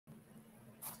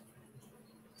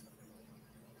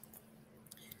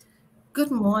Good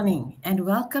morning and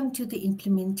welcome to the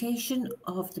implementation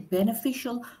of the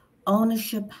Beneficial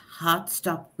Ownership Hard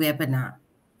Stop webinar.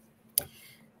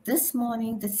 This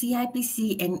morning, the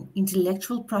CIPC and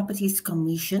Intellectual Properties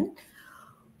Commission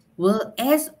will,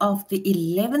 as of the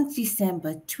 11th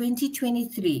December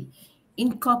 2023,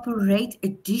 incorporate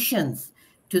additions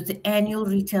to the annual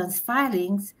returns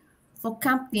filings for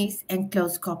companies and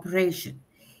closed corporations.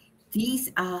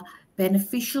 These are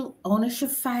beneficial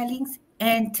ownership filings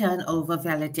and turnover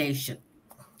validation.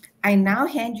 I now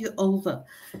hand you over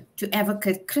to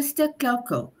Advocate Krista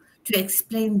Cloko to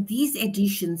explain these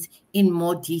additions in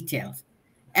more detail.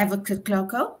 Advocate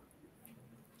Cloko?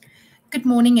 Good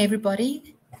morning,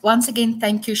 everybody. Once again,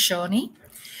 thank you, Shani.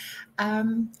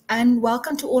 And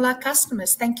welcome to all our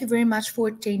customers. Thank you very much for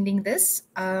attending this.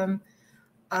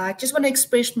 I just want to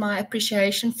express my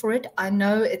appreciation for it. I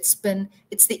know it's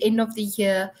the end of the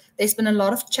year. There's been a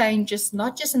lot of changes,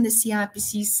 not just in the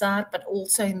CIPC side, but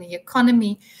also in the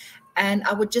economy. And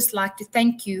I would just like to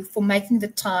thank you for making the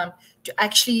time to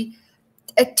actually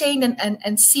attend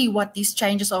and see what these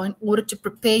changes are in order to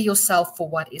prepare yourself for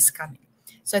what is coming.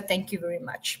 So thank you very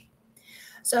much.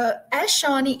 So as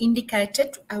Shani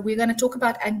indicated, we're going to talk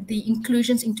about the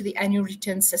inclusions into the annual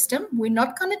return system. We're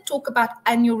not going to talk about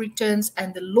annual returns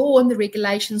and the law and the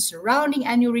regulations surrounding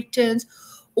annual returns,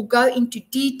 or go into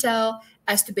detail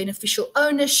as to beneficial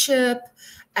ownership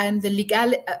and the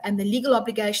legal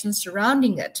obligations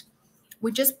surrounding it.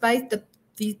 We just base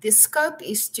the scope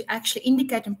is to actually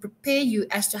indicate and prepare you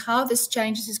as to how this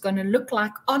changes is going to look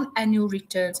like on annual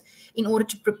returns in order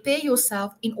to prepare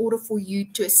yourself, in order for you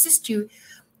to assist you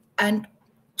and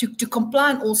to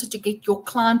comply, and also to get your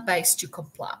client base to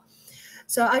comply.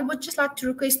 So I would just like to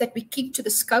request that we keep to the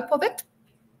scope of it.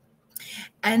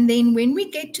 And then when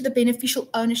we get to the beneficial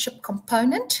ownership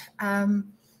component,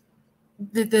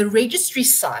 the registry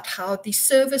side, how the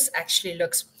service actually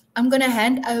looks, I'm going to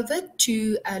hand over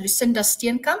to Lucinda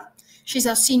Steenkamp. She's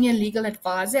our senior legal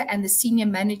advisor and the senior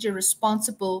manager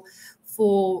responsible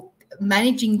for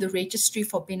managing the registry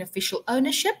for beneficial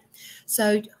ownership.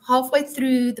 So halfway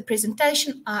through the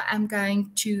presentation, I am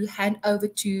going to hand over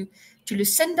to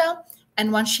Lucinda.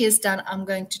 And once she is done, I'm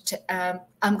going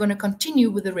to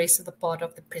continue with the rest of the part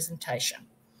of the presentation.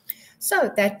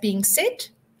 So that being said,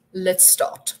 let's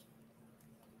start.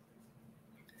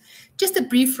 Just a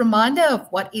brief reminder of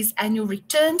what is annual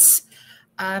returns.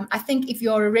 I think if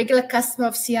you're a regular customer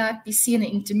of CIPC and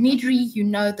an intermediary, you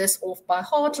know this off by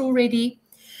heart already.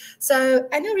 So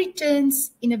annual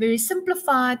returns, in a very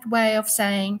simplified way of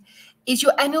saying, is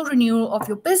your annual renewal of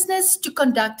your business to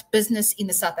conduct business in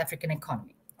the South African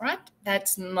economy, right?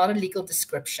 That's not a legal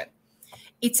description.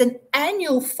 It's an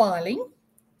annual filing,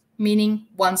 meaning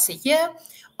once a year,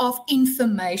 of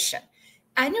information.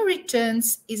 Annual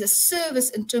returns is a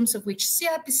service in terms of which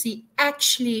CIPC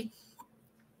actually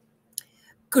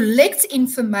collects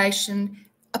information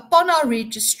upon our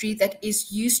registry that is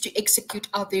used to execute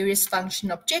our various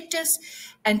function objectives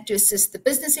and to assist the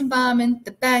business environment,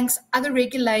 the banks, other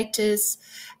regulators,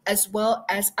 as well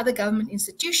as other government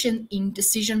institutions in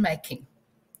decision making.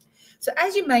 So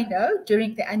as you may know,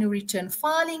 during the annual return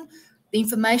filing, the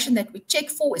information that we check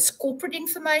for is corporate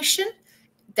information.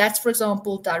 That's, for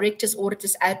example, directors,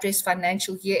 auditors, address,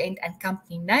 financial year-end, and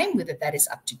company name, whether that is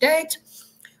up to date.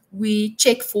 We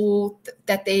check for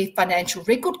that their financial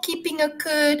record keeping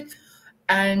occurred,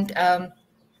 and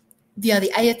via the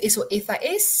AFS or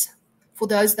FIS. For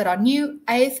those that are new,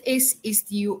 AFS is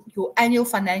your annual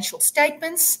financial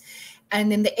statements,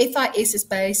 and then the FIS is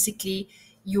basically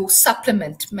your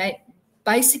supplement,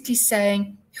 basically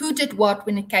saying who did what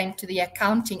when it came to the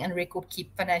accounting and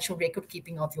financial record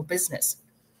keeping of your business.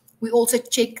 We also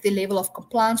check the level of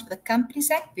compliance with the Companies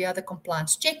Act via the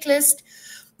compliance checklist.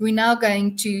 We're now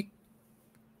going to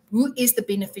who is the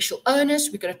beneficial owners.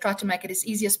 We're going to try to make it as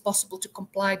easy as possible to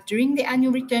comply during the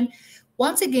annual return.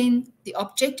 Once again, the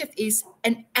objective is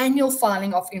an annual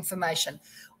filing of information,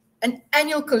 an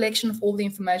annual collection of all the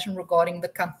information regarding the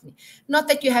company. Not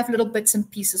that you have little bits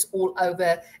and pieces all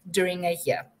over during a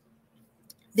year.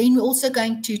 Then we're also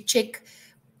going to check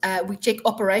we check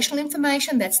operational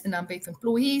information, that's the number of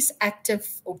employees, active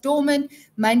or dormant,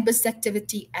 main business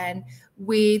activity, and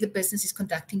where the business is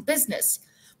conducting business.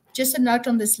 Just a note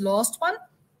on this last one,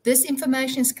 this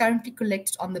information is currently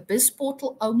collected on the BIS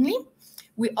portal only.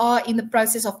 We are in the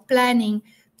process of planning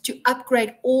to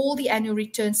upgrade all the annual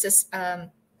returns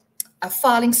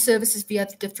filing services via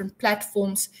the different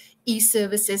platforms,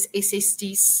 e-services,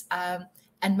 SSTs,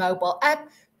 and mobile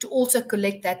app to also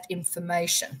collect that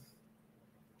information.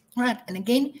 Right, and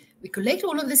again, we collect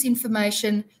all of this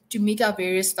information to meet our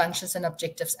various functions and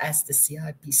objectives as the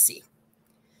CIPC.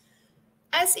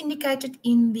 As indicated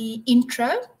in the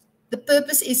intro, the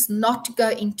purpose is not to go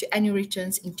into annual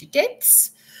returns into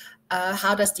depths.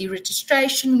 How does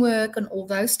deregistration work and all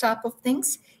those type of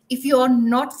things. If you are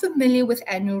not familiar with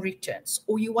annual returns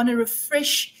or you want to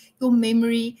refresh your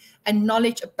memory and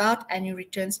knowledge about annual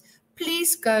returns,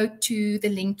 please go to the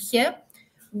link here.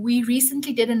 We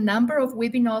recently did a number of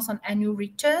webinars on annual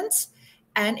returns,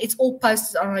 and it's all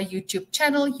posted on our YouTube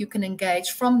channel. You can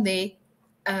engage from there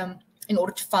in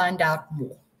order to find out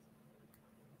more.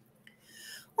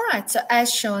 All right, so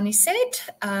as Shani said,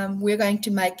 we're going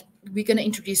to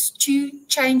introduce two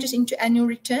changes into annual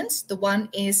returns. The one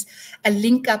is a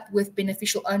link up with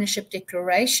beneficial ownership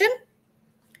declaration.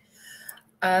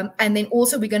 And then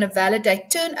also we're going to validate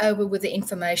turnover with the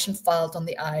information filed on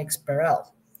the IXBRL.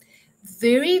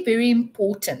 Very, very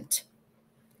important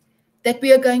that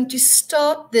we are going to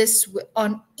start this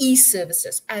on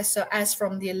e-services. As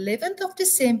from the 11th of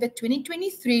December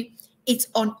 2023, it's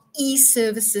on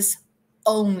e-services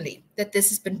only that this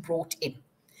has been brought in.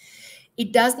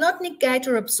 It does not negate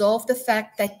or absolve the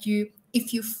fact that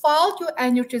if you filed your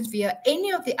annual returns via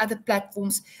any of the other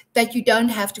platforms, that you don't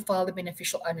have to file the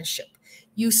beneficial ownership.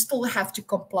 You still have to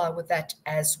comply with that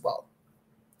as well.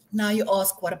 Now you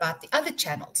ask, what about the other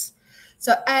channels?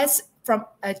 So as from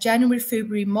January,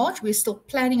 February, March, we're still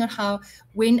planning on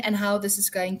when and how this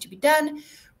is going to be done.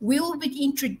 We will be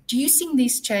introducing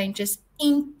these changes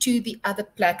into the other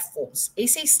platforms,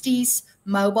 SSTs,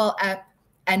 mobile app,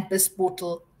 and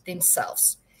BizPortal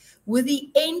themselves. With the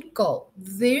end goal,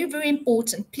 very, very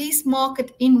important, please mark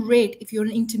it in red. If you're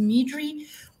an intermediary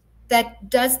that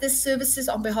does the services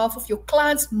on behalf of your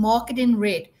clients, mark it in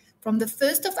red. From the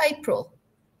 1st of April,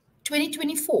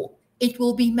 2024, it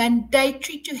will be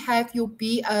mandatory to have your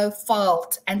BO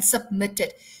filed and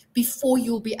submitted before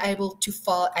you'll be able to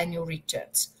file annual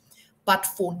returns. But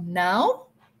for now,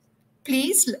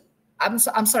 please, I'm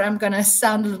sorry, I'm going to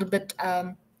sound a little bit,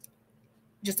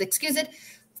 just excuse it.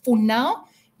 For now,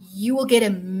 you will get a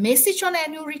message on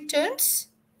annual returns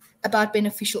about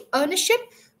beneficial ownership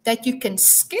that you can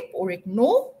skip or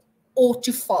ignore or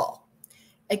to file.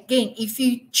 Again, if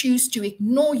you choose to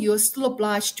ignore, you're still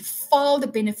obliged to file the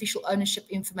beneficial ownership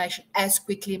information as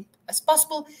quickly as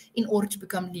possible in order to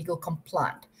become legal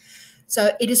compliant.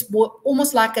 So it is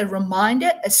almost like a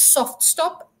reminder, a soft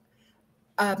stop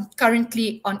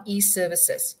currently on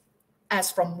e-services.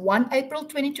 As from 1 April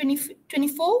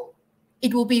 2024,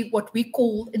 it will be what we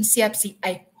call in Cipc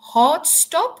a hard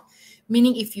stop,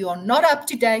 meaning if you are not up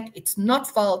to date, it's not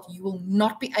filed, you will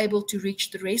not be able to reach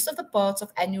the rest of the parts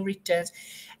of annual returns.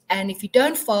 And if you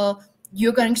don't file,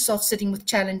 you're going to start sitting with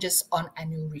challenges on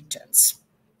annual returns.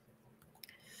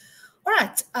 All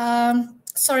right.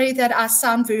 Sorry that I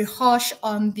sound very harsh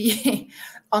on the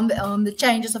on the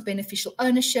changes of beneficial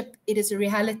ownership. It is a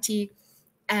reality,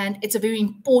 and it's a very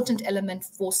important element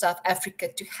for South Africa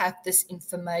to have this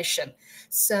information.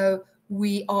 So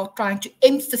we are trying to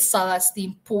emphasize the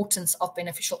importance of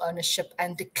beneficial ownership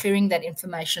and declaring that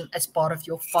information as part of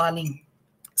your filing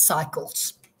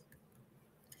cycles.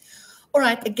 All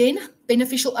right, again,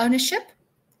 beneficial ownership.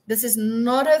 This is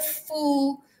not a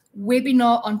full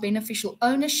webinar on beneficial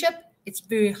ownership. It's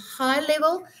very high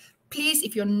level. Please,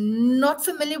 if you're not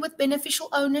familiar with beneficial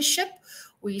ownership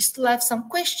or you still have some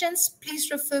questions, please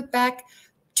refer back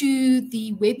to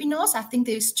the webinars. I think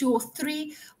there's 2 or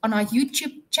 3 on our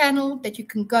YouTube channel that you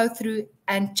can go through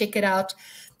and check it out.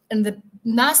 And the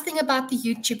nice thing about the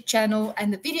YouTube channel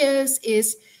and the videos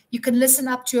is you can listen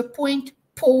up to a point,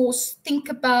 pause, think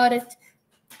about it,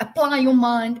 apply your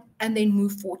mind, and then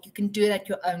move forward. You can do it at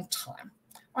your own time.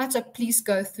 All right, so please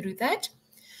go through that.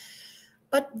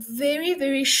 But very,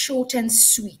 very short and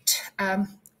sweet.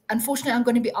 Unfortunately, I'm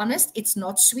going to be honest, it's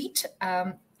not sweet.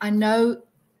 I know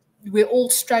we're all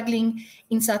struggling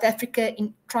in South Africa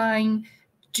in trying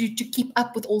to keep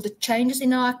up with all the changes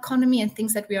in our economy and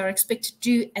things that we are expected to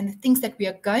do, and the things that we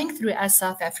are going through as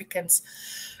South Africans,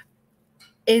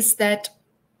 is that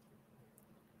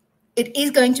it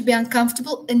is going to be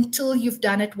uncomfortable until you've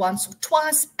done it once or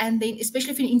twice, and then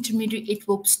especially if you're an intermediary, it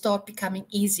will start becoming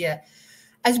easier.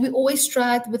 As we always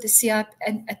strive with the CIP,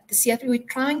 and at the CIP, we're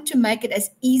trying to make it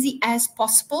as easy as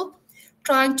possible,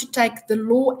 trying to take the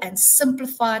law and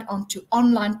simplify it onto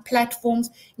online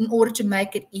platforms in order to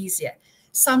make it easier.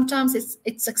 Sometimes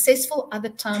it's successful, other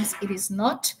times it is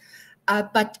not,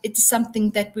 but it's something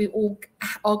that we all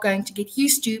are going to get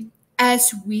used to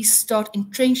as we start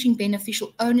entrenching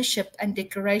beneficial ownership and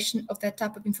declaration of that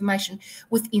type of information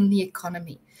within the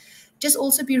economy. Just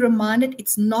also be reminded,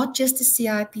 it's not just a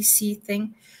CIPC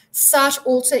thing. SARS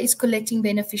also is collecting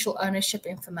beneficial ownership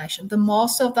information. The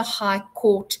Master of the High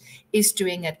Court is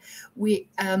doing it.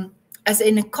 as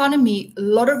an economy, a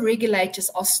lot of regulators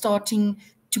are starting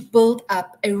to build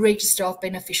up a register of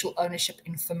beneficial ownership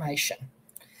information.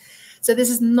 So this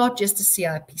is not just a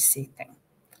CIPC thing.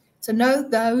 So know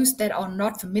those that are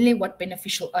not familiar what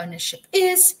beneficial ownership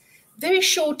is. Very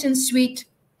short and sweet.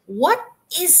 What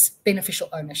is beneficial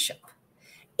ownership?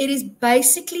 It is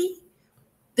basically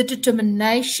the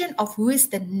determination of who is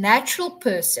the natural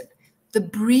person, the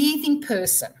breathing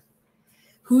person,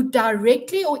 who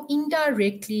directly or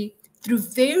indirectly, through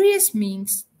various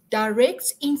means,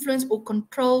 directs, influences, or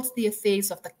controls the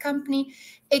affairs of the company,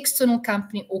 external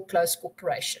company, or close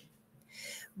corporation.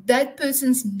 That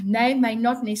person's name may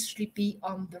not necessarily be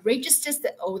on the registers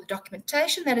or the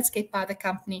documentation that is kept by the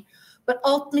company, but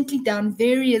ultimately down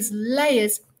various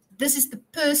layers, this is the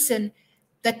person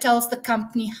that tells the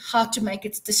company how to make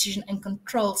its decision and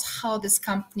controls how this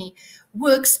company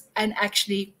works and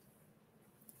actually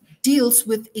deals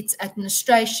with its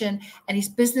administration and its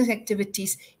business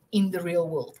activities in the real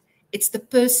world. It's the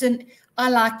person, I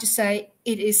like to say,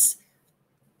 it's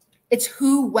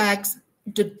who wags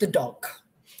the dog.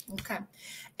 Okay.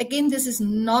 Again, this is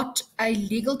not a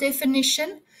legal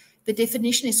definition. The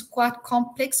definition is quite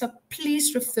complex, so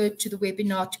please refer to the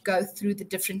webinar to go through the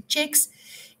different checks.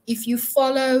 If you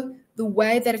follow the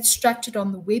way that it's structured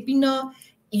on the webinar,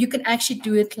 you can actually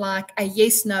do it like a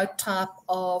yes-no type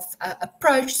of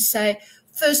approach to say,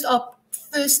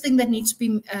 first thing that needs to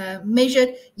be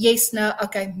measured, yes, no,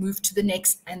 okay, move to the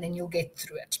next, and then you'll get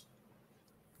through it.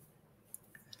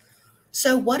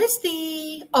 So what is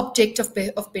the objective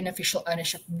of beneficial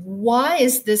ownership? Why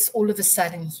is this all of a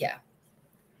sudden here?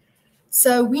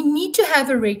 So we need to have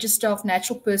a register of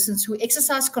natural persons who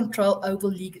exercise control over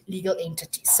legal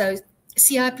entities. So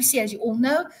CIPC, as you all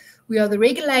know, we are the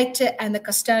regulator and the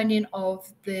custodian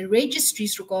of the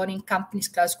registries regarding companies,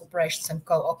 close corporations, and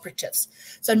cooperatives.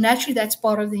 So naturally, that's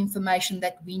part of the information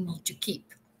that we need to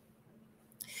keep.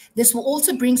 This will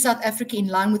also bring South Africa in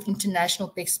line with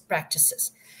international best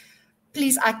practices.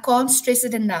 Please, I can't stress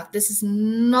it enough. This is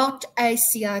not a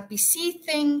CIPC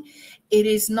thing. It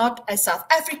is not a South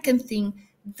African thing.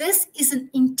 This is an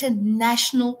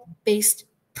international best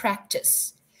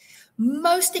practice.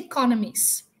 Most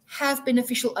economies have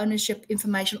beneficial ownership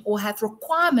information or have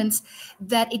requirements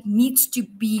that it needs to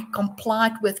be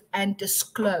complied with and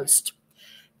disclosed.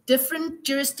 Different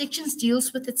jurisdictions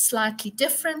deals with it slightly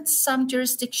different. Some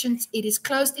jurisdictions, it is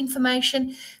closed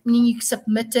information, meaning you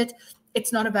submit it.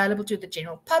 It's not available to the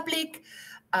general public.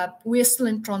 We're still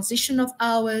in transition of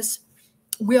ours.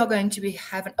 We are going to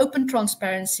have an open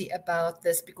transparency about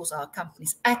this because our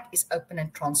Companies Act is open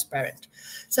and transparent.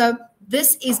 So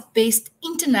this is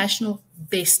international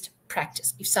best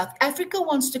practice. If South Africa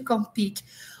wants to compete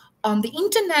on the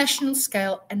international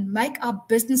scale and make our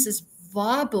businesses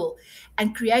viable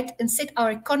and create and set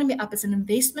our economy up as an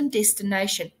investment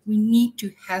destination, we need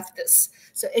to have this.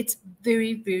 So it's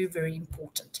very, very, very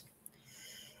important.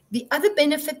 The other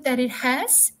benefit that it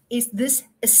has is this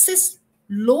assists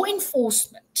law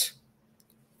enforcement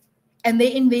and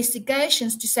their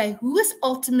investigations to say who is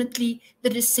ultimately the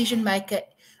decision maker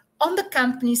on the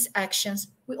company's actions.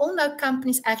 We all know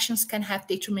companies' actions can have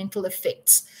detrimental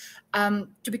effects.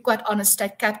 To be quite honest,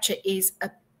 state capture is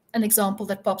an example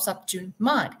that pops up to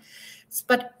mind.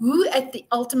 But who at the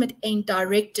ultimate end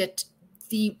directed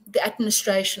the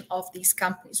administration of these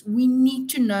companies? We need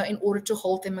to know in order to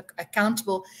hold them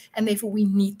accountable, and therefore we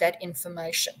need that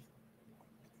information.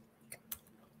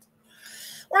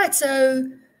 All right, so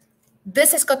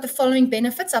this has got the following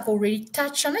benefits. I've already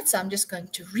touched on it, so I'm just going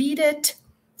to read it.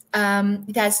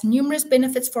 It has numerous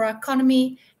benefits for our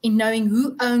economy in knowing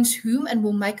who owns whom and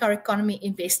will make our economy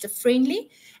investor friendly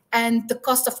and the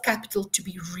cost of capital to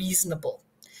be reasonable.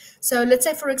 So let's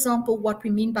say, for example, what we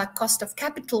mean by cost of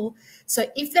capital. So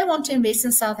if they want to invest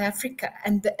in South Africa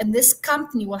and this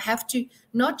company will have to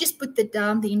not just put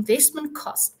down the investment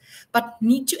cost, but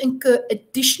need to incur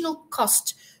additional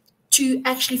cost to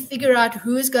actually figure out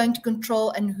who is going to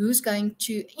control and who's going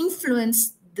to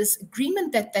influence this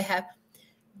agreement that they have,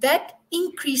 that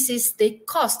increases the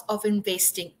cost of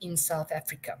investing in South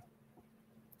Africa.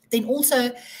 Then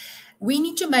also, we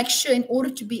need to make sure in order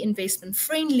to be investment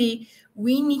friendly,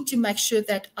 we need to make sure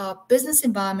that our business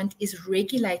environment is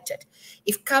regulated.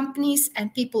 If companies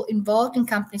and people involved in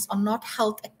companies are not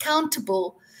held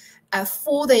accountable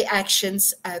for their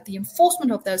actions, the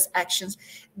enforcement of those actions,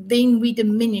 then we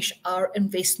diminish our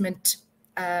investment.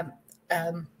 It's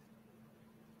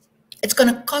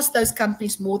going to cost those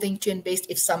companies more than to invest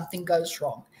if something goes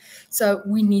wrong. So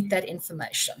we need that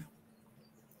information.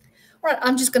 All right,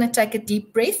 I'm just going to take a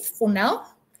deep breath for now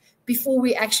before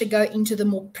we actually go into the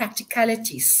more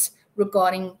practicalities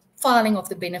regarding filing of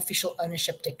the beneficial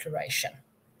ownership declaration.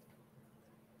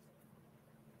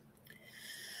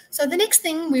 So the next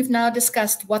thing, we've now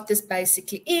discussed what this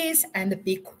basically is and the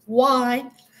big why.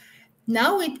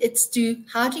 Now it's to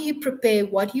how do you prepare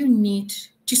what you need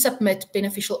to submit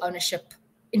beneficial ownership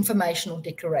informational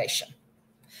declaration.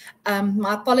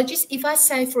 My apologies if I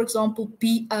say, for example,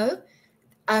 BO,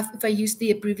 if I use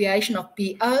the abbreviation of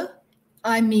BO,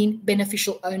 I mean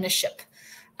beneficial ownership.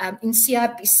 In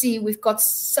CIPC, we've got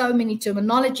so many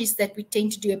terminologies that we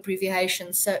tend to do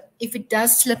abbreviations. So if it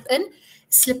does slip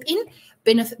in,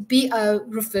 BO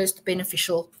refers to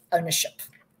beneficial ownership.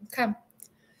 Okay.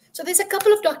 So there's a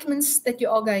couple of documents that you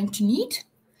are going to need.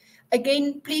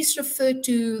 Again, please refer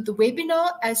to the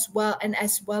webinar as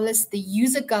well as the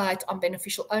user guide on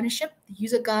beneficial ownership. The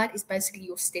user guide is basically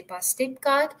your step-by-step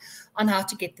guide on how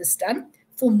to get this done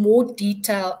for more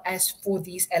detail as for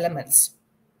these elements.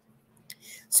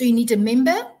 So you need a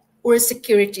member or a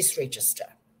securities register.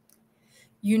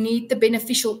 You need the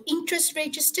beneficial interest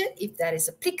register, if that is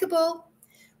applicable,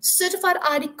 certified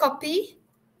ID copy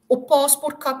or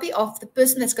passport copy of the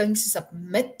person that's going to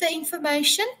submit the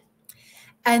information,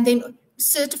 and then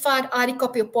certified ID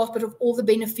copy or passport of all the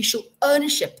beneficial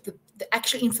ownership, the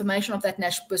actual information of that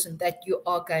national person that you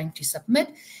are going to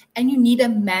submit. And you need a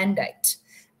mandate,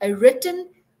 a written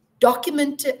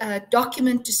document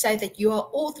to say that you are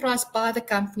authorized by the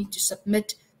company to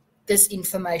submit this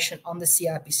information on the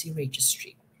CIPC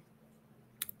registry.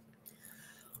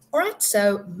 All right,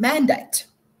 so mandate.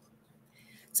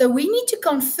 So we need to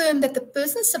confirm that the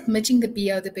person submitting the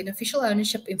BO, the beneficial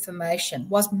ownership information,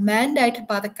 was mandated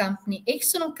by the company,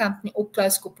 external company, or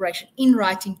close corporation in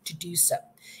writing to do so.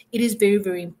 It is very,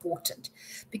 very important.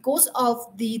 Because of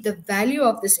the value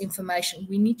of this information,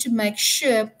 we need to make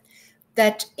sure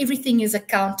that everything is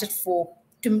accounted for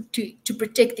to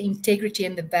protect the integrity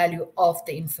and the value of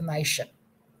the information.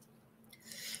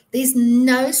 There's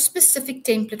no specific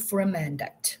template for a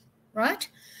mandate, right?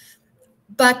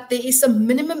 But there is some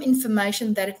minimum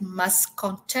information that it must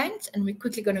contain, and we're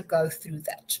quickly going to go through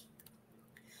that.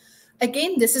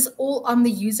 Again, this is all on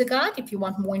the user guide if you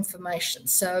want more information.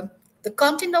 So the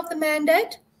content of the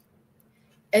mandate,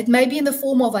 it may be in the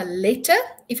form of a letter.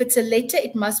 If it's a letter,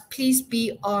 it must please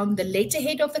be on the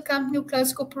letterhead of the company or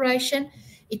close corporation.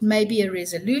 It may be a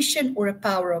resolution or a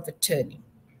power of attorney.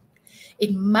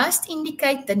 It must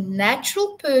indicate the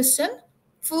natural person,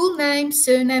 full name,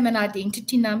 surname, and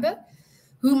identity number,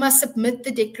 who must submit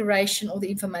the declaration or the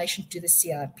information to the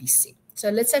CIPC. So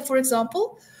let's say, for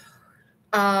example,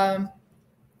 company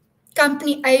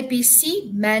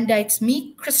ABC mandates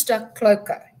me, Krista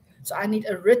Cloco. So I need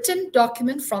a written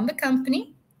document from the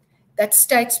company that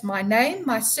states my name,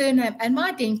 my surname, and my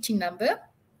identity number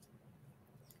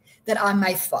that I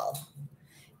may file.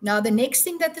 Now, the next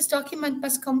thing that this document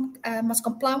must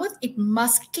comply with, it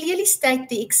must clearly state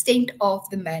the extent of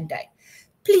the mandate.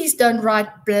 Please don't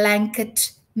write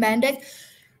blanket mandate.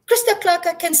 Krista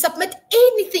Cloco can submit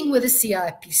anything with a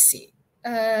CIPC.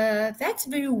 That's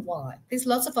very wide. There's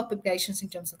lots of obligations in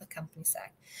terms of the Companies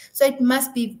Act. So it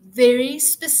must be very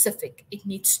specific. It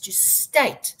needs to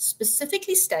state,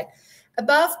 specifically state,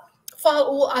 above, file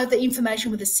all other information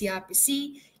with the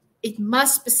CIPC. It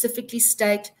must specifically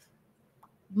state,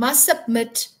 must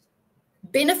submit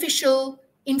beneficial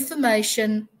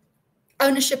information,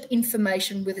 ownership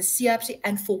information with the CIPC,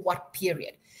 and for what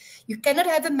period. You cannot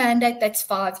have a mandate that's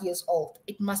 5 years old.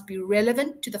 It must be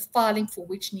relevant to the filing for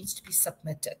which needs to be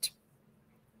submitted.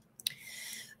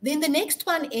 Then the next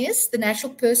one is the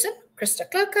natural person,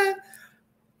 Krista Cloco.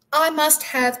 I must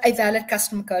have a valid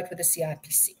customer code with the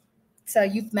CIPC. So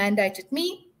you've mandated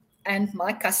me and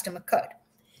my customer code.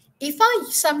 If I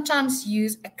sometimes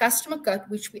use a customer code,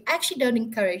 which we actually don't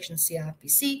encourage in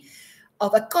CIPC,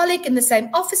 of a colleague in the same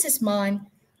office as mine,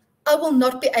 I will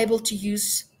not be able to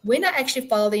use, when I actually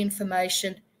file the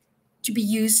information, to be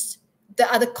used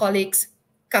the other colleague's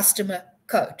customer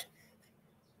code.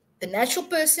 The natural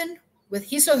person with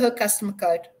his or her customer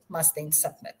code must then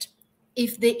submit.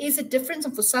 If there is a difference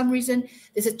and for some reason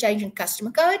there's a change in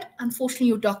customer code, unfortunately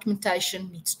your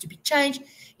documentation needs to be changed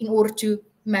in order to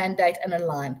mandate and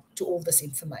align to all this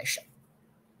information.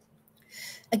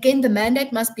 Again, the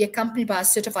mandate must be accompanied by a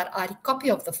certified ID copy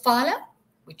of the filer,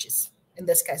 which is in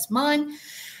this case mine.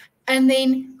 And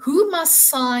then who must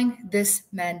sign this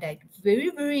mandate? Very,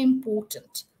 very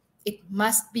important. It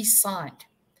must be signed.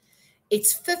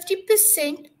 It's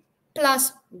 50%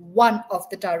 plus one of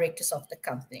the directors of the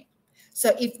company.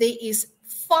 So if there is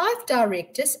 5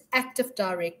 directors, active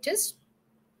directors,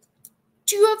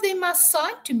 2 of them must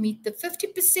sign to meet the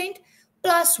 50%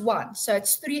 plus 1. So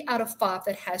it's 3 out of 5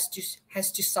 that has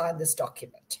to sign this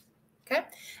document. Okay.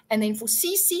 And then for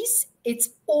CCs, it's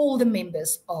all the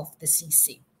members of the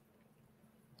CC.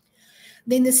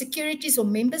 Then the securities or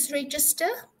members register.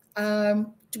 To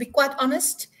be quite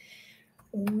honest,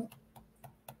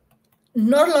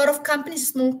 not a lot of companies,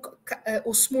 small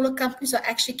or smaller companies, are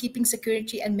actually keeping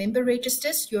security and member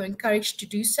registers. You're encouraged to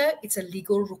do so. It's a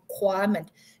legal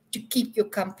requirement to keep your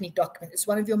company document. It's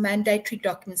one of your mandatory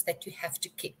documents that you have to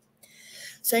keep.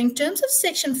 So in terms of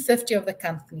Section 50 of the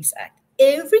Companies Act,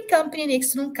 every company and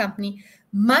external company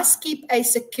must keep a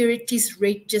securities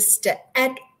register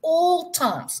at all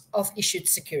times of issued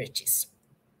securities,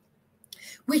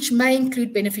 which may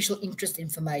include beneficial interest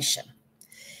information.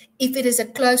 If it is a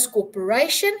closed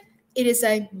corporation, it is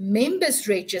a members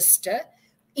register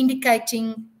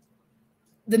indicating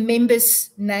the members'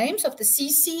 names of the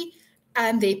CC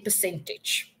and their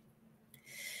percentage.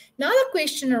 Now the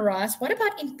question arises, what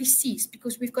about NPCs?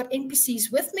 Because we've got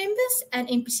NPCs with members and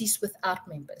NPCs without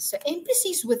members. So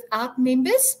NPCs without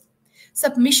members,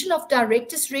 submission of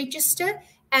directors register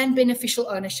and beneficial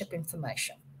ownership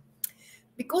information.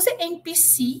 Because an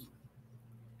NPC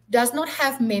does not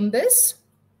have members,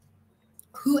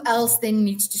 who else then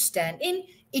needs to stand in?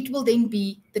 It will then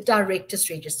be the directors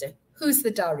register. Who's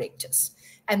the directors?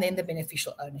 And then the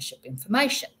beneficial ownership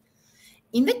information.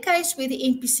 In the case where the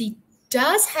NPC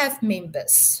does have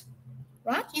members,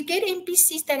 right? You get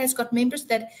NPCs that has got members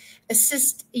that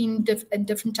assist in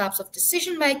different types of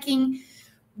decision making.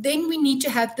 Then we need to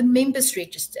have the members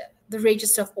register, the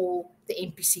register of all the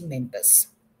NPC members.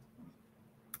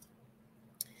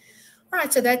 All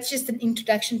right, so that's just an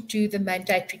introduction to the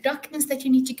mandatory documents that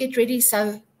you need to get ready.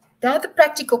 So now the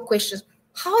practical questions.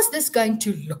 How is this going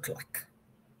to look like?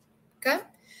 Okay,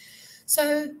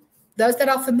 so those that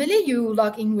are familiar, you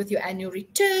log in with your annual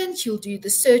returns, you'll do the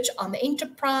search on the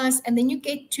enterprise, and then you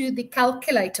get to the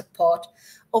calculator part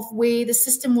of where the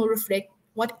system will reflect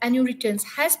what annual returns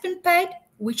has been paid,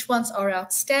 which ones are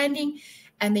outstanding,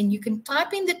 and then you can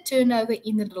type in the turnover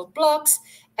in the little blocks,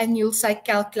 and you'll say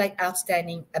calculate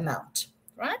outstanding amount,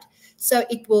 right? So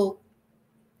it will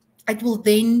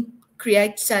then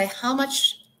create, say, how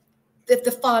much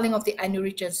the filing of the annual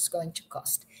returns is going to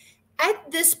cost.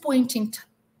 At this point in time,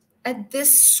 at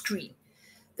this screen,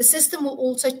 the system will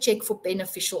also check for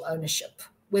beneficial ownership,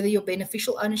 whether your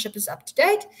beneficial ownership is up to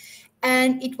date,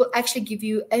 and it will actually give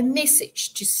you a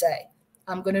message to say,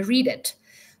 I'm going to read it.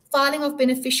 Filing of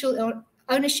beneficial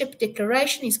ownership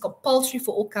declaration is compulsory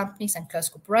for all companies and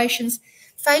closed corporations.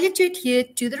 Failure to adhere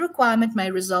to the requirement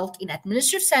may result in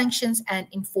administrative sanctions and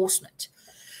enforcement.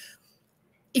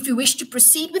 If you wish to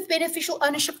proceed with beneficial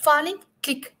ownership filing,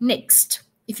 click Next.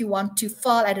 If you want to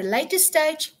file at a later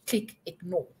stage, click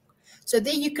Ignore. So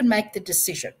there you can make the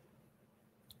decision.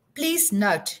 Please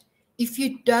note, if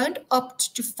you don't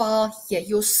opt to file here,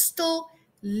 you're still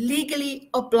legally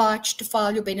obliged to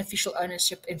file your beneficial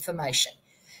ownership information.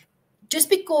 Just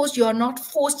because you're not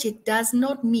forced yet does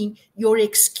not mean you're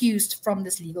excused from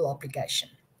this legal obligation.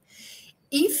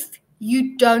 If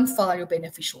you don't file your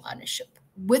beneficial ownership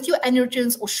with your annual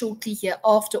returns or shortly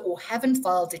hereafter or haven't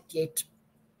filed it yet,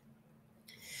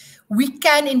 we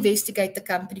can investigate the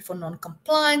company for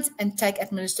non-compliance and take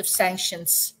administrative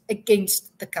sanctions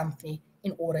against the company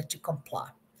in order to comply.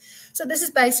 So this is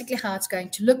basically how it's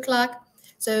going to look like.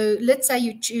 So let's say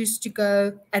you choose to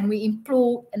go, and we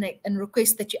implore and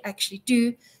request that you actually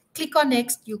do. Click on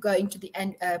Next. You'll go into the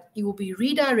end. You will be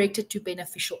redirected to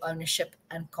beneficial ownership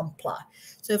and comply.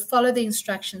 So follow the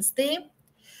instructions there.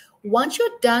 Once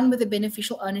you're done with the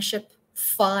beneficial ownership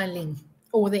filing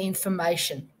or the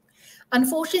information,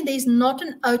 unfortunately, there's not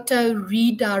an auto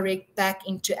redirect back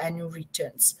into annual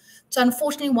returns. So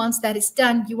unfortunately, once that is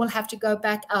done, you will have to go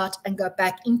back out and go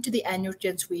back into the annual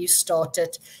returns where you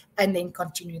started and then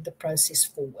continue the process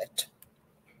forward.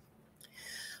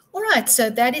 All right, so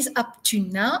that is up to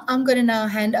now. I'm going to now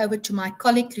hand over to my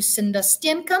colleague, Lucinda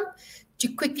Steenkamp, to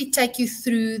quickly take you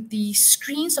through the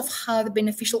screens of how the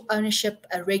beneficial ownership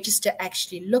register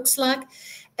actually looks like.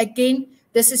 Again,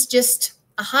 this is just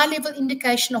a high-level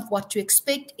indication of what to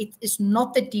expect. It is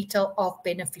not the detail of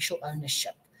beneficial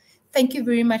ownership. Thank you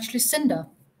very much, Lucinda.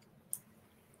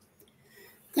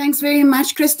 Thanks very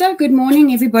much, Krista. Good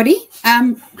morning, everybody.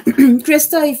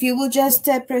 Krista, if you will just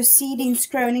proceed in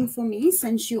scrolling for me,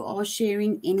 since you are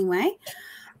sharing anyway.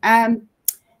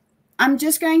 I'm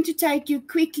just going to take you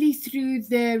quickly through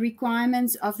the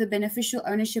requirements of the beneficial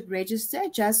ownership register,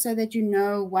 just so that you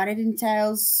know what it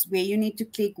entails, where you need to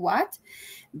click what.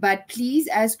 But please,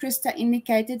 as Krista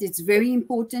indicated, it's very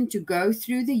important to go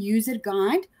through the user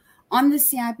guide on the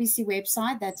CIPC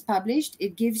website that's published.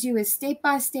 It gives you a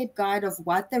step-by-step guide of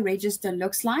what the register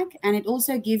looks like, and it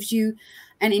also gives you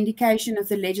an indication of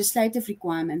the legislative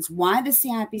requirements, why the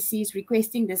CIPC is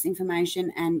requesting this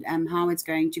information, and how it's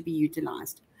going to be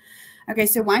utilized. Okay,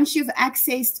 so once you've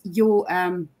accessed your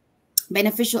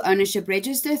beneficial ownership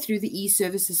register through the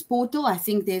e-services portal, I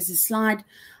think there's a slide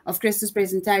of Krista's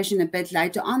presentation a bit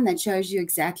later on that shows you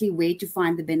exactly where to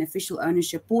find the beneficial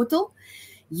ownership portal.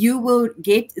 You will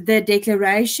get the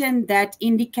declaration that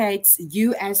indicates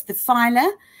you as the filer,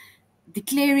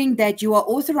 declaring that you are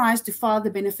authorized to file the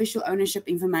beneficial ownership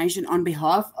information on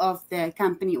behalf of the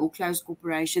company or closed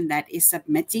corporation that is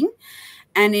submitting.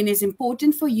 And it is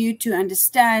important for you to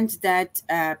understand that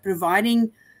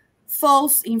providing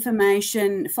false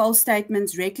information, false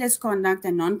statements, reckless conduct,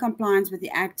 and non-compliance with the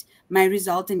Act may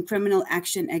result in criminal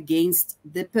action against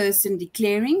the person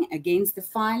declaring, against the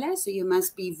filer. So you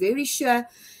must be very sure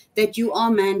that you are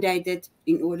mandated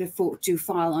in order to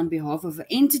file on behalf of an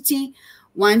entity.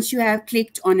 Once you have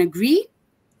clicked on agree,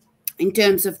 in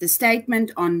terms of the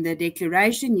statement on the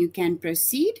declaration, you can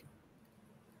proceed.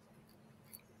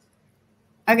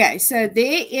 Okay, so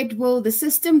there it will, the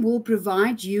system will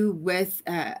provide you with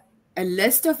a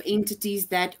list of entities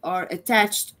that are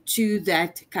attached to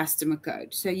that customer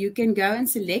code. So you can go and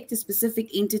select a specific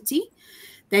entity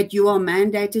that you are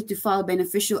mandated to file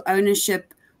beneficial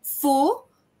ownership for,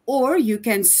 or you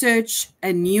can search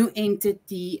a new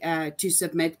entity to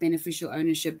submit beneficial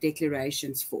ownership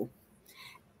declarations for.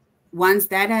 Once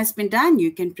that has been done,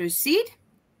 you can proceed.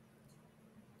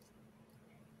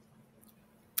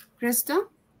 Krista?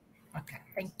 Okay,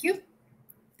 thank you.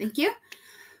 Thank you.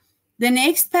 The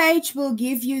next page will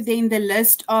give you then the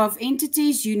list of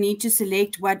entities. You need to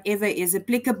select whatever is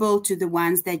applicable to the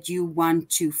ones that you want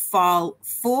to file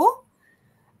for,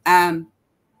 and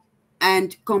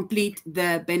complete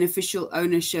the beneficial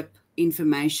ownership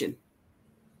information.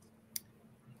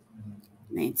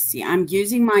 Let's see. I'm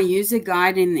using my user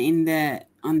guide on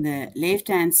the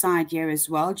left-hand side here as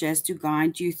well, just to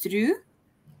guide you through.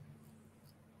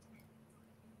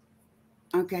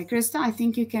 Okay, Krista, I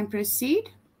think you can proceed.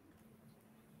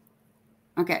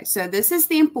 Okay, so this is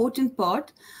the important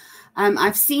part.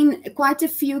 I've seen quite a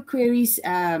few queries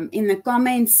in the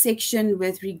comments section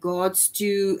with regards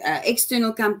to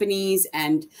external companies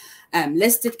and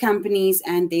listed companies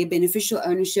and their beneficial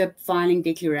ownership filing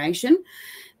declaration.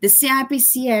 The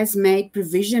CIPC has made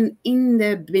provision in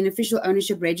the beneficial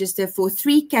ownership register for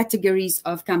 3 categories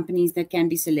of companies that can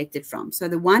be selected from. So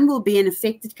the one will be an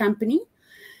affected company.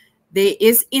 There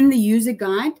is in the user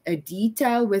guide a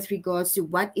detail with regards to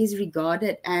what is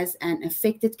regarded as an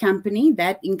affected company.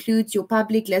 That includes your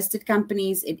public listed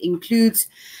companies, it includes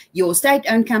your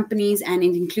state-owned companies, and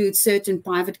it includes certain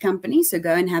private companies. So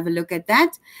go and have a look at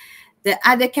that. The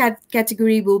other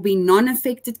category will be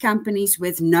non-affected companies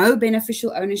with no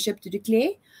beneficial ownership to declare,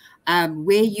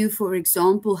 where you, for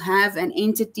example, have an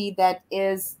entity that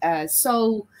is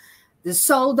the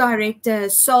sole director,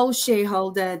 sole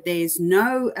shareholder. There's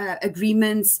no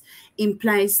agreements in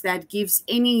place that gives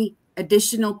any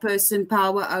additional person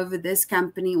power over this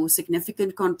company or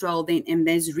significant control, then, and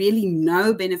there's really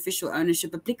no beneficial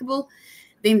ownership applicable,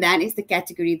 then that is the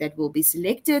category that will be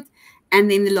selected. And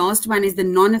then the last one is the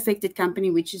non-affected company,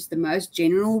 which is the most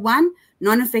general one,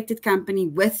 non-affected company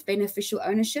with beneficial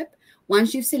ownership.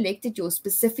 Once you've selected your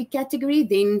specific category,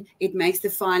 then it makes the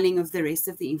filing of the rest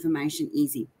of the information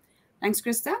easy. Thanks,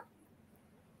 Krista.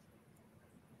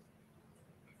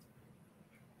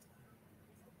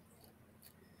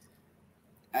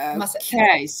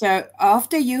 Okay, so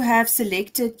after you have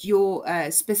selected your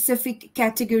specific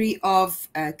category of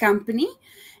company,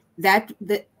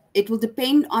 it will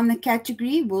depend on the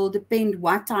category, will depend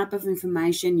what type of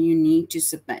information you need to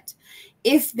submit.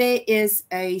 If there is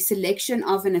a selection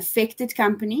of an affected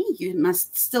company, you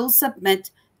must still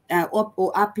submit or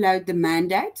upload the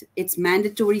mandate. It's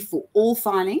mandatory for all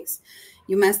filings.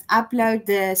 You must upload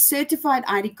the certified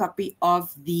ID copy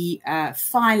of the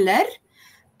filer,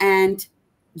 and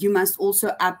you must also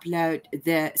upload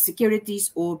the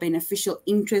securities or beneficial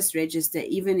interest register,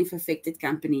 even if affected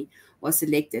company was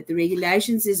selected. The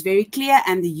regulations is very clear,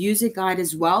 and the user guide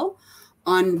as well,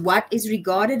 on what is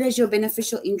regarded as your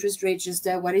beneficial interest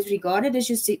register, what is regarded as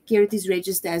your securities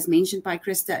register, as mentioned by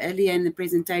Krista earlier in the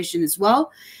presentation as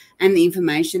well, and the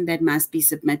information that must be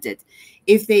submitted.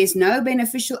 If there is no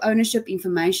beneficial ownership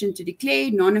information to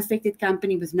declare, non-affected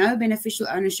company with no beneficial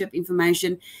ownership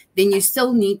information, then you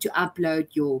still need to upload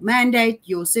your mandate,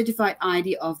 your certified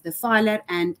ID of the filer,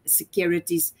 and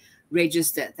securities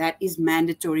register. That is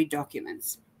mandatory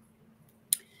documents.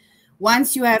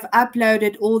 Once you have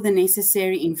uploaded all the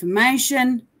necessary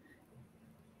information,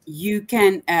 you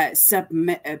can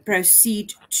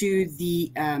proceed to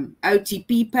the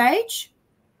OTP page.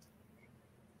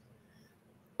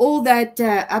 all that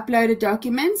uploaded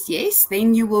documents, yes,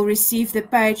 then you will receive the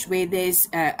page where there's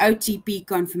OTP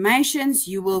confirmations.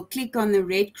 You will click on the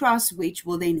red cross, which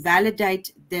will then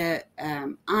validate the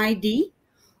ID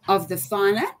of the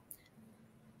filer.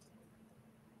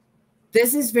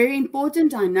 This is very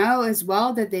important. I know as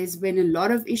well that there's been a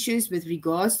lot of issues with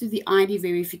regards to the ID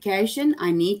verification.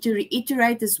 I need to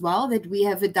reiterate as well that we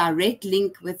have a direct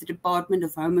link with the Department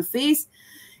of Home Affairs.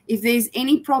 If there's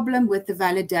any problem with the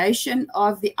validation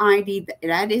of the ID,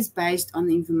 that is based on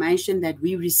the information that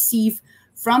we receive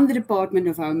from the Department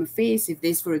of Home Affairs. If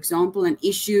there's, for example, an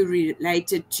issue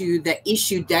related to the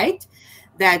issue date,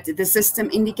 that the system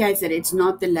indicates that it's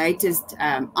not the latest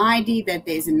ID, that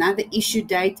there's another issue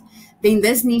date, then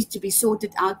this needs to be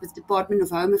sorted out with Department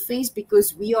of Home Affairs,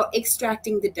 because we are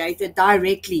extracting the data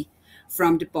directly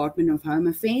from Department of Home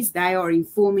Affairs. They are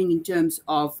informing in terms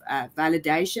of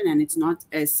validation, and it's not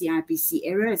a CIPC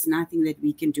error. It's nothing that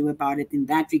we can do about it in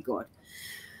that regard.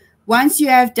 Once you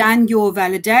have done your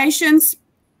validations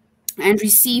and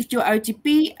received your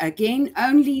OTP, again,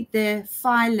 only the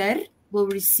filer will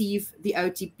receive the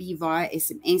OTP via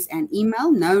SMS and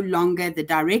email, no longer the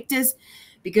directors,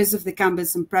 because of the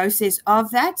cumbersome process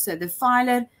of that. So the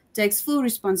filer takes full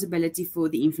responsibility for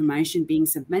the information being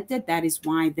submitted. That is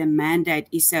why the mandate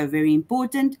is so very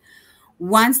important.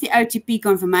 Once the OTP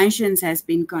confirmations has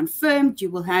been confirmed, you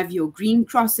will have your green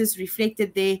crosses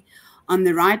reflected there on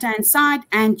the right-hand side,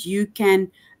 and you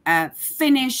can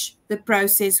finish the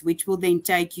process, which will then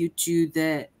take you to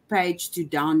the page to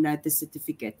download the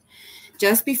certificate.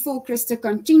 Just before Krista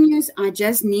continues, I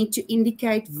just need to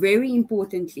indicate very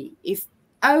importantly,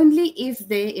 only if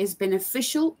there is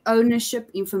beneficial ownership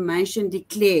information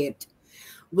declared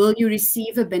will you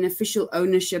receive a beneficial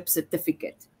ownership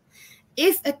certificate.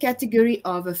 If a category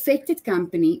of affected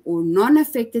company or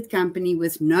non-affected company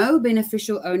with no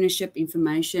beneficial ownership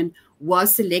information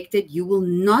was selected, you will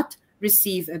not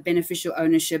receive a beneficial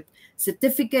ownership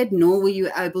certificate, nor will you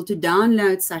be able to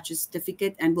download such a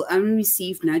certificate, and will only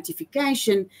receive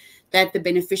notification that the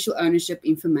beneficial ownership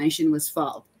information was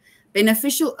filed.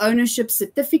 Beneficial ownership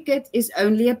certificate is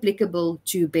only applicable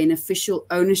to beneficial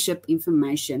ownership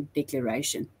information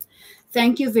declaration.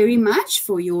 Thank you very much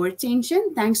for your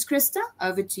attention. Thanks, Krista.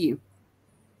 Over to you.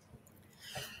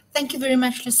 Thank you very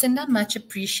much, Lucinda. Much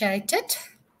appreciated.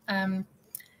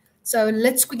 So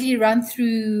let's quickly run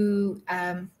through,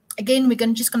 again, we're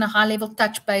just going to high-level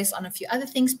touch base on a few other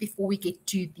things before we get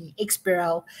to the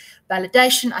XBRL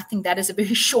validation. I think that is a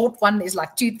very short one. There's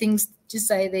like 2 things to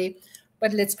say there,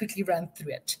 but let's quickly run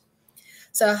through it.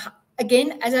 So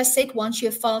again, as I said, once you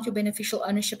have filed your beneficial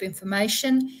ownership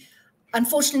information,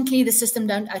 unfortunately, the system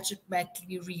don't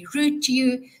automatically reroute to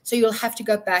you, so you'll have to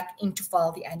go back in to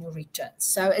file the annual return.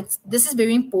 So this is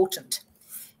very important.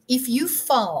 If you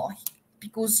file,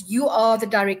 because you are the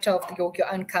director of your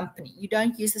own company, you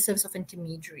don't use the service of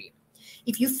intermediary.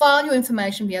 If you file your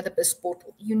information via the BIS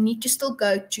portal, you need to still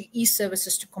go to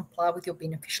e-services to comply with your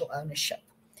beneficial ownership.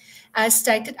 As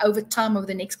stated, over time, over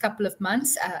the next couple of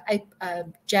months,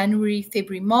 January,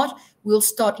 February, March, we'll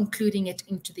start including it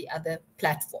into the other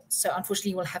platforms. So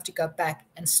unfortunately, we'll have to go back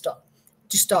and start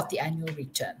the annual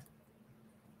return.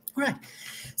 All right.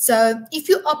 So if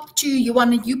you opt to,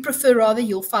 you prefer rather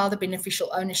you'll file the beneficial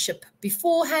ownership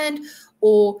beforehand,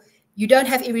 or you don't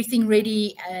have everything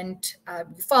ready and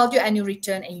you filed your annual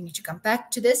return and you need to come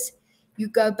back to this, you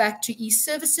go back to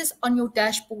e-services. On your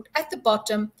dashboard at the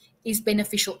bottom is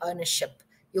beneficial ownership.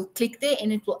 You'll click there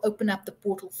and it will open up the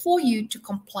portal for you to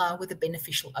comply with the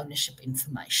beneficial ownership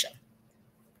information.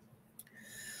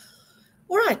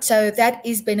 All right, so that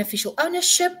is beneficial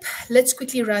ownership. Let's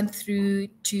quickly run through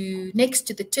next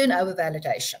to the turnover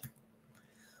validation.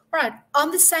 All right,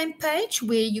 on the same page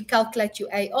where you calculate your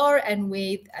AR and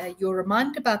where you're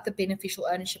reminded about the beneficial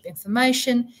ownership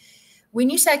information, when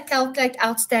you say calculate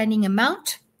outstanding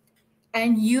amount,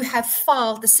 and you have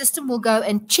filed, the system will go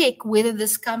and check whether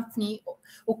this company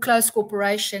or closed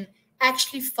corporation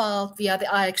actually filed via the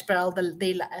iXBRL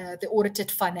the audited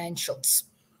financials.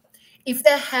 If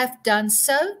they have done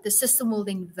so, the system will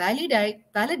then validate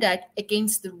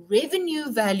against the revenue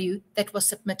value that was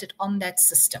submitted on that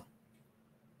system.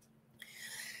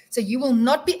 So you will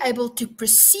not be able to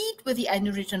proceed with the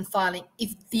annual return filing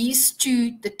if these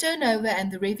two, the turnover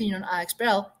and the revenue on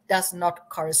iXBRL, does not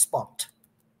correspond.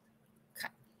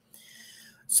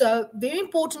 So very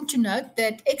important to note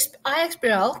that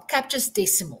iXBRL captures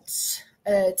decimals.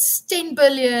 It's 10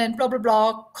 billion, blah, blah,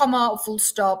 blah, comma or full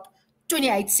stop,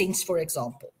 28 cents, for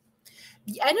example.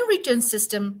 The annual return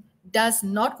system does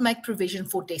not make provision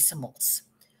for decimals.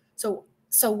 So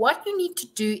what you need to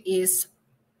do is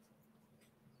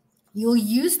You'll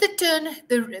use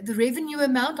the revenue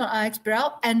amount on IX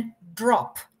Brow and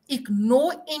drop.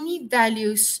 Ignore any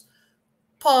values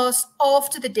past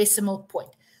after the decimal point.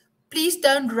 Please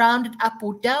don't round it up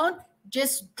or down.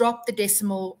 Just drop the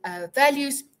decimal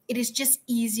values. It is just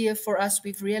easier for us.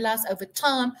 We've realized over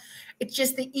time, it's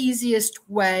just the easiest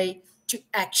way to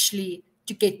actually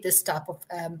to get this type of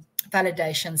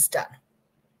validations done.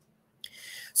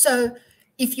 So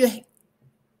if you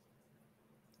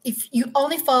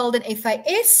only filed an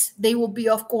FAS, there will be,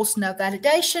 of course, no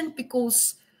validation,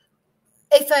 because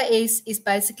FAS is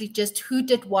basically just who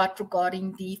did what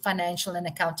regarding the financial and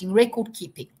accounting record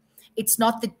keeping. It's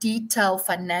not the detailed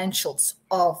financials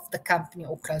of the company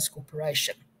or close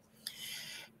corporation.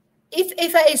 If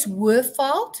FAS were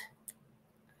filed,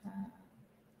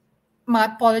 my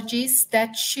apologies,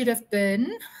 that should have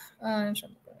been,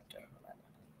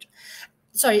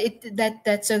 sorry,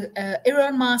 that's an error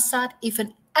on my side. If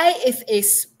an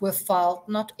AFS were filed,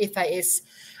 not FAS,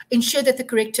 ensure that the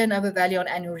correct turnover value on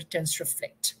annual returns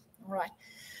reflect. All right.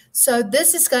 So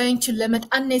this is going to limit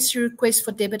unnecessary requests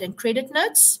for debit and credit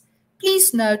notes.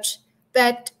 Please note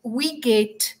that we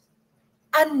get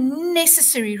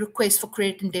unnecessary requests for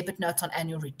credit and debit notes on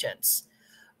annual returns.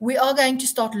 We are going to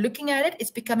start looking at it.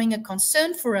 It's becoming a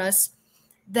concern for us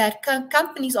that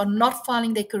companies are not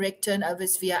filing their correct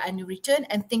turnovers via annual return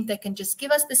and think they can just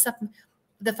give us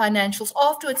the financials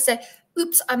afterwards, say,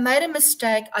 oops, I made a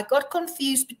mistake. I got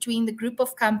confused between the group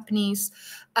of companies.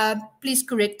 Please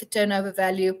correct the turnover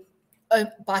value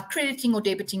by crediting or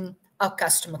debiting our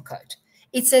customer code.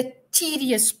 It's a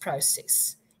tedious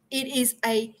process. It is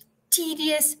a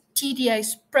tedious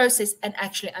process and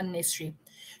actually unnecessary.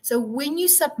 So when you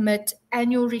submit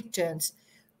annual returns,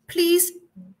 please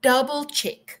double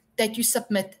check that you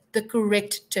submit the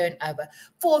correct turnover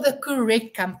for the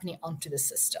correct company onto the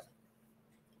system.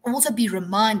 Also be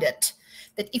reminded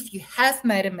that if you have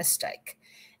made a mistake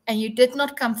and you did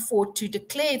not come forward to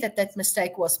declare that that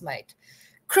mistake was made,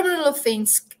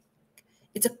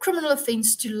 it's a criminal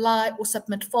offense to lie or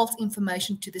submit false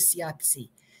information to the Cipc.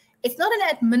 It's not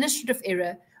an administrative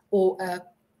error or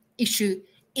issue.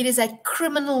 It is a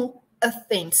criminal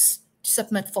offense to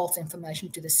submit false information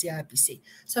to the Cipc.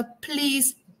 So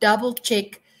please double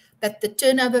check that the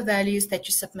turnover values that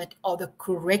you submit are the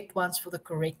correct ones for the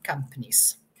correct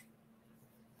companies.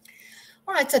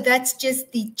 All right, so that's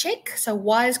just the check. So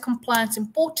why is compliance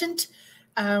important?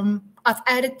 I've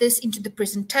added this into the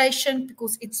presentation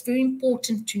because it's very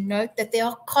important to note that there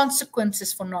are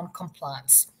consequences for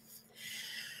non-compliance.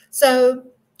 So,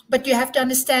 but you have to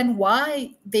understand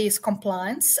why there's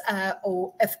compliance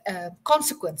or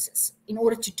consequences. In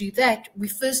order to do that, we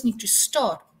first need to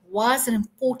start. Why is it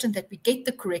important that we get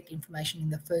the correct information in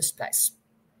the first place?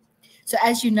 So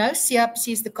as you know,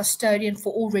 Cipc is the custodian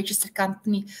for all registered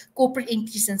company corporate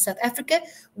entities in South Africa.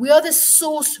 We are the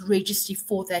source registry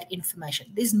for that information.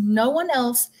 There's no one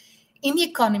else in the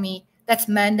economy that's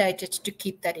mandated to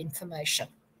keep that information.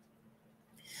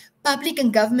 Public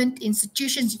and government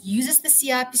institutions uses the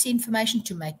Cipc information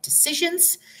to make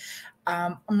decisions.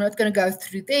 I'm not going to go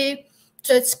through there.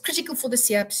 So it's critical for the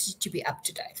Cipc to be up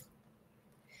to date.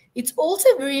 It's also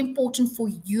very important for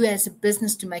you as a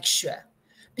business to make sure,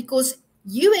 because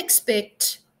you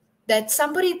expect that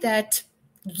somebody that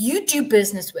you do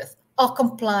business with are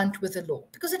compliant with the law,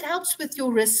 because it helps with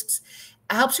your risks,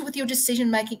 helps you with your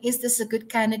decision making. Is this a good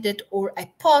candidate or a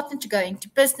partner to go into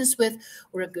business with,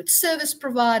 or a good service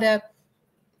provider?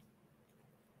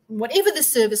 Whatever the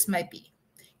service may be,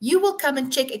 you will come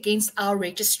and check against our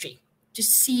registry to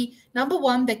see, number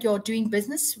one, that you're doing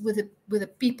business with the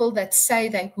people that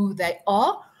say who they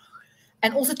are,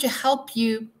 and also to help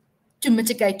you to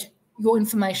mitigate your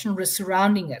information risk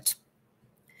surrounding it.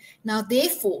 Now,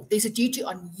 therefore, there's a duty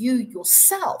on you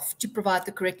yourself to provide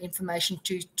the correct information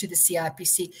to the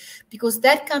Cipc, because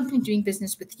that company doing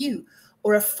business with you,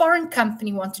 or a foreign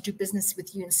company want to do business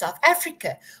with you in South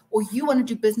Africa, or you want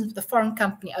to do business with a foreign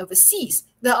company overseas,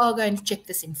 they are going to check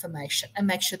this information and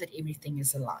make sure that everything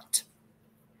is aligned.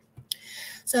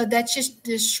 So that's just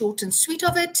the short and sweet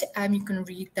of it. You can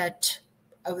read that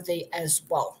over there as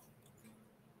well.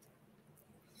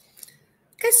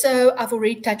 Okay, so I've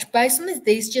already touched base on this.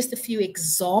 There's just a few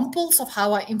examples of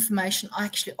how our information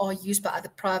actually are used by other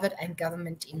private and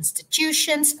government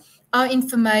institutions. Our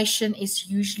information is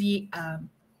usually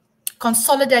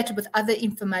consolidated with other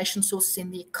information sources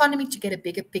in the economy to get a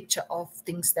bigger picture of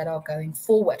things that are going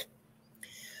forward.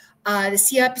 The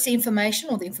Cipc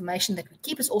information, or the information that we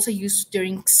keep, is also used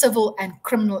during civil and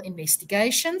criminal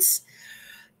investigations.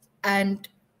 And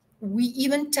we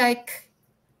even take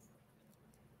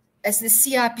as the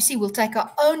CIPC, will take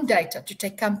our own data to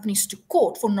take companies to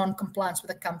court for non-compliance with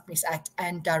the Companies Act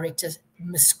and directors'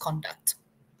 misconduct.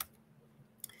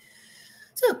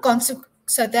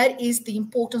 So that is the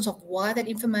importance of why that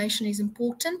information is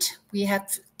important. We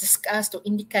have discussed or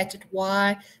indicated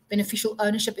why beneficial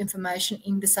ownership information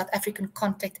in the South African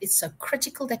context is so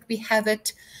critical that we have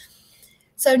it.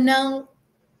 So now,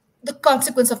 the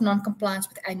consequence of non-compliance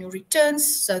with annual returns.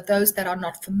 So those that are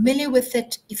not familiar with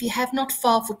it, if you have not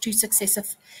filed for 2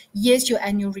 successive years your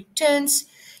annual returns,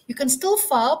 you can still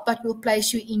file, but we'll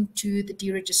place you into the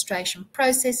deregistration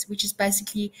process, which is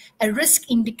basically a risk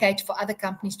indicator for other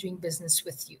companies doing business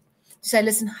with you. To say,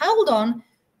 listen, hold on,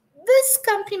 this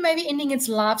company may be ending its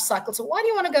life cycle. So why do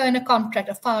you want to go in a contract,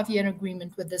 a 5-year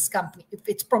agreement with this company, if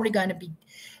it's probably going to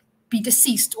be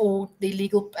deceased or the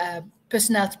legal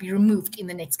personnel to be removed in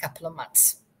the next couple of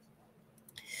months?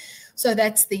 So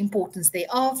that's the importance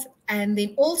thereof. And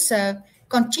then also,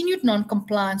 continued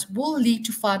non-compliance will lead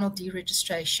to final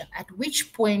deregistration, at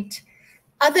which point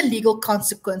other legal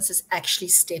consequences actually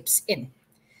steps in.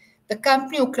 The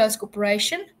company or closed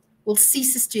corporation will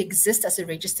cease to exist as a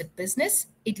registered business.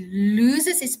 It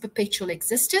loses its perpetual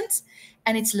existence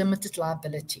and its limited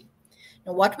liability.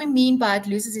 Now, what we mean by it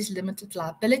loses its limited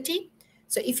liability,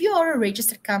 so if you are a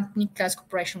registered company, closed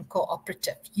corporation,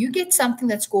 cooperative, you get something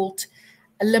that's called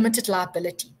a limited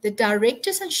liability. The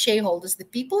directors and shareholders, the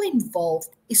people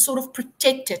involved, is sort of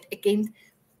protected it's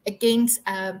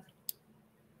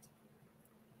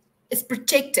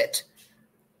protected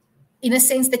in a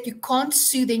sense that you can't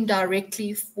sue them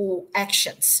directly for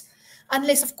actions,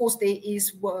 unless, of course, there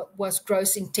was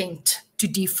gross intent to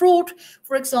defraud,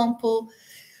 for example.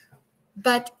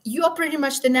 But you are pretty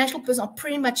much, the national person are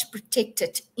pretty much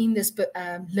protected in this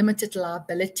limited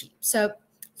liability. So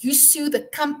you sue the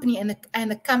company, and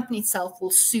the company itself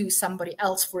will sue somebody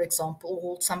else, for example, or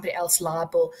hold somebody else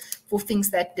liable for things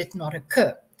that did not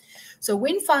occur. So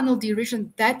when final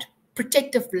deregistration, that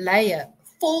protective layer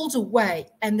falls away,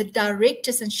 and the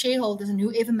directors and shareholders and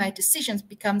whoever made decisions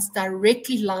becomes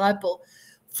directly liable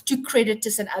to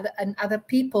creditors and other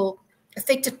people,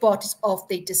 affected parties of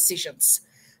their decisions.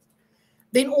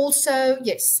 Then also,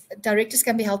 yes, directors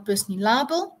can be held personally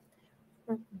liable.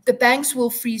 The banks will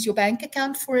freeze your bank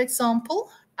account, for example.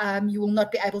 You will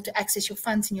not be able to access your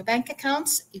funds in your bank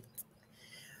accounts.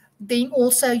 Then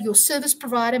also your service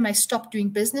provider may stop doing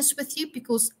business with you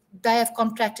because they have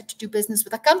contracted to do business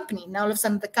with a company. Now, all of a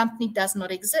sudden, the company does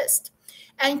not exist.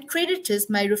 And creditors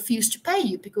may refuse to pay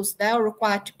you because they are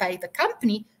required to pay the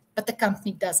company, but the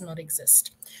company does not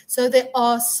exist. So there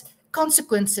are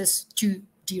consequences to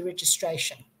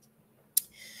deregistration.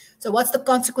 So what's the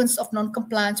consequence of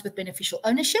non-compliance with beneficial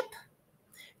ownership?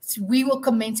 So we will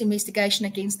commence investigation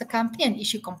against the company and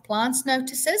issue compliance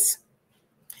notices.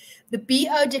 The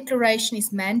BO declaration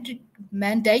is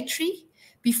mandatory.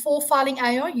 Before filing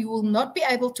AR, you will not be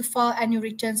able to file annual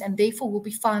returns and therefore will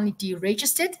be finally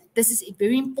deregistered. This is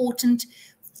very important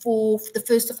for the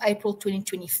 1st of April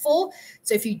 2024.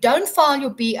 So if you don't file your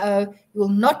BO, you will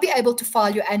not be able to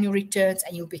file your annual returns,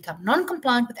 and you'll become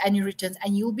non-compliant with annual returns,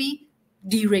 and you'll be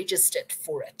deregistered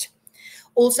for it.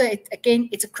 Also, again,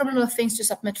 it's a criminal offense to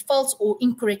submit false or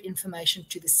incorrect information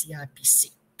to the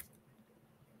CIPC.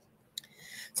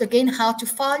 So again, how to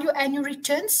file your annual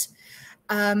returns.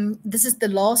 This is the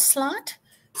last slide.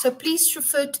 So please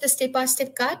refer to the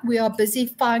step-by-step guide. We are busy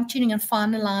fine-tuning and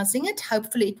finalizing it.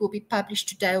 Hopefully it will be published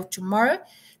today or tomorrow.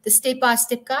 The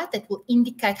step-by-step guide that will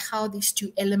indicate how these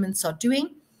 2 elements are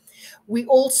doing. We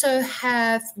also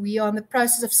we are in the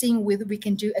process of seeing whether we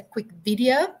can do a quick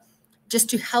video just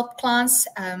to help clients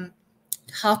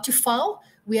how to file.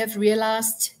 We have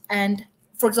realized, and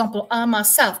for example,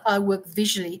 I work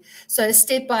visually. So a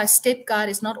step-by-step guide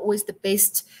is not always the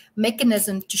best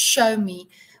mechanism to show me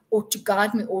or to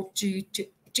guide me or to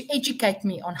educate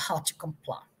me on how to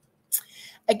comply.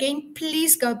 Again,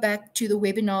 please go back to the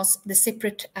webinars, the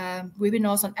separate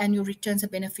webinars on annual returns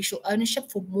and beneficial ownership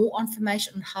for more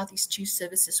information on how these 2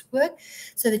 services work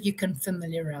so that you can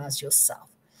familiarize yourself.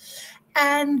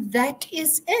 And that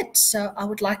is it. So I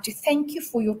would like to thank you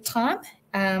for your time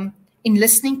in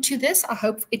listening to this. I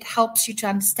hope it helps you to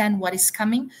understand what is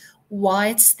coming, why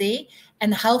it's there,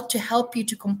 and how to help you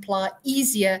to comply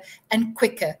easier and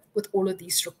quicker with all of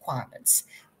these requirements.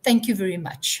 Thank you very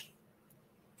much.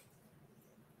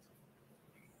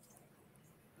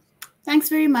 Thanks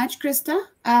very much, Krista.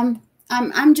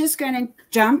 I'm just going to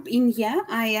jump in here.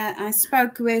 I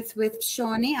spoke with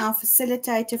Shani, our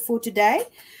facilitator for today.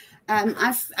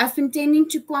 I've been tending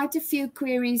to quite a few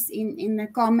queries in the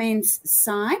comments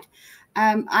side.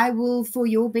 I will, for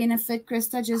your benefit,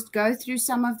 Krista, just go through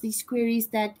some of these queries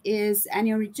that is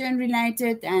annual return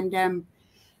related and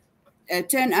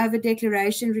turnover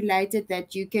declaration related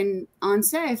that you can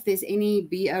answer. If there's any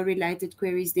BO related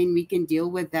queries, then we can deal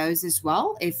with those as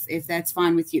well, if that's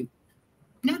fine with you.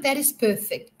 No, that is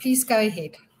perfect. Please go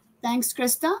ahead. Thanks,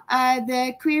 Krista.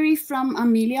 The query from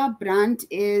Amelia Brandt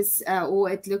is, or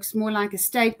it looks more like a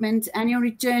statement, annual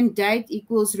return date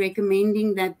equals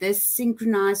recommending that this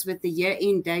synchronize with the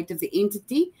year-end date of the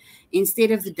entity instead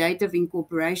of the date of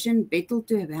incorporation, better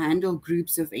to handle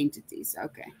groups of entities.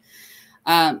 Okay.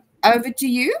 Over to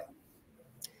you.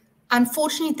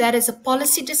 Unfortunately, that is a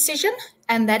policy decision,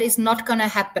 and that is not going to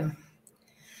happen.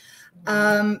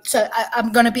 So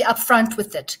I'm going to be upfront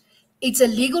with it. It's a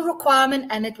legal requirement,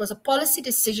 and it was a policy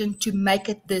decision to make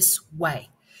it this way.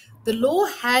 The law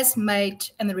has made,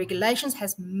 and the regulations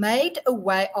has made a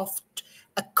way of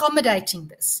accommodating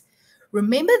this.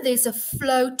 Remember, there's a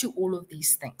flow to all of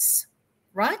these things,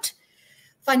 right?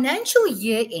 Financial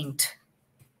year end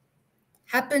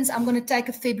happens, I'm going to take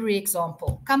a February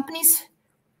example. Companies'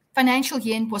 financial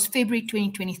year end was February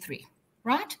 2023,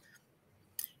 right?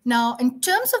 Now, in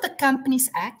terms of the Companies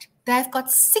Act, they've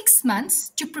got 6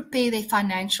 months to prepare their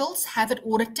financials, have it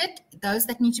audited. Those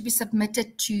that need to be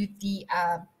submitted to the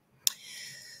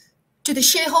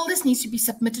shareholders needs to be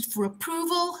submitted for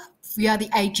approval via the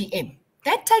AGM.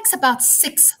 That takes about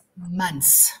 6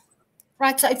 months,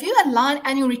 right? So if you align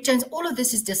annual returns, all of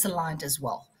this is disaligned as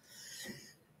well.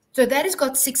 So that has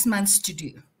got 6 months to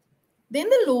do. Then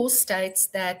the law states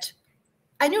that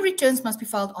annual returns must be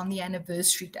filed on the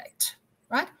anniversary date,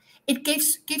 right? It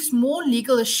gives more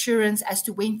legal assurance as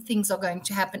to when things are going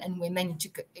to happen and when they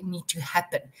need to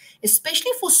happen.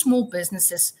 Especially for small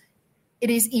businesses, it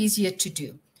is easier to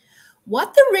do.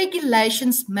 What the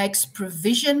regulations makes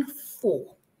provision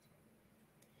for,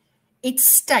 it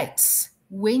states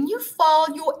when you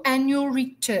file your annual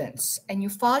returns and you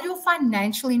file your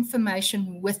financial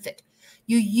information with it,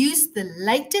 you use the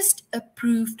latest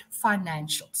approved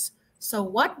financials. So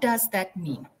what does that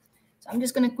mean? So I'm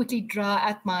just going to quickly draw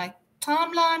out my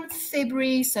timeline.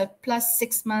 February, so plus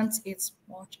 6 months, it's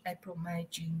March, April, May,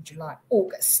 June, July,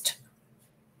 August.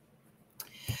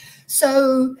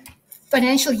 So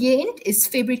financial year end is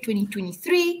February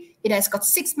 2023. It has got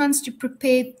 6 months to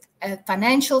prepare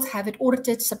financials, have it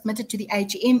audited, submitted to the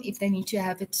AGM if they need to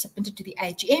have it submitted to the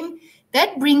AGM.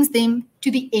 That brings them to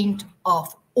the end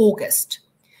of August.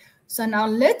 So now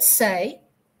let's say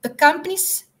the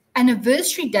company's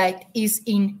anniversary date is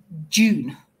in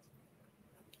June,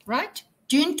 right?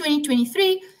 June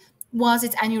 2023 was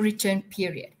its annual return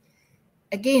period.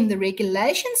 Again, the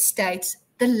regulation states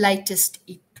the latest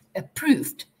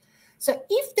approved. So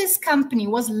if this company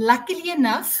was luckily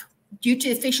enough, due to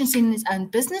efficiency in its own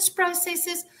business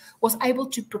processes, was able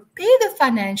to prepare the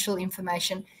financial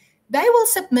information, they will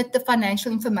submit the financial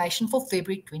information for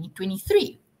February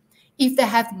 2023. If they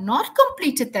have not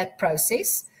completed that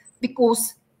process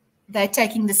because they're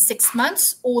taking the 6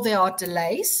 months or there are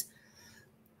delays,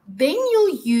 then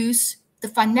you'll use the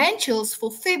financials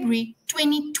for February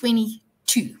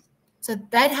 2022. So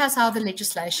that has how the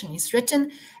legislation is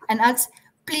written. And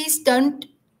please don't,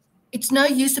 it's no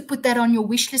use to put that on your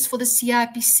wish list for the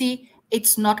CIPC.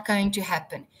 It's not going to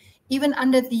happen. Even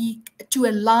under to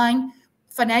align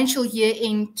financial year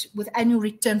end with annual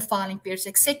return filing periods,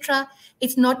 etc.,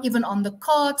 it's not even on the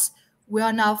cards. We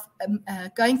are now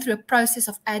going through a process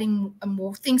of adding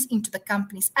more things into the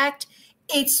Companies Act.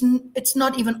 It's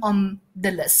not even on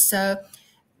the list. So,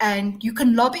 and you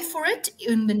can lobby for it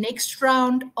in the next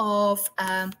round of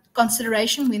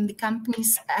consideration when the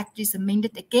Companies Act is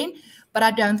amended again, but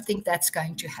I don't think that's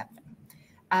going to happen.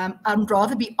 I'd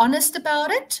rather be honest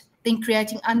about it than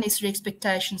creating unnecessary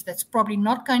expectations. That's probably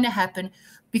not going to happen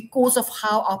because of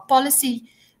how our policy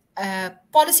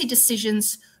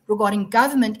decisions regarding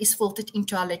government is filtered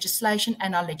into our legislation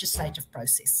and our legislative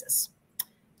processes.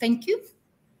 Thank you.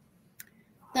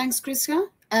 Thanks, Krista.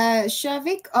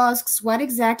 Shavik asks, what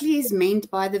exactly is meant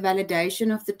by the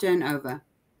validation of the turnover?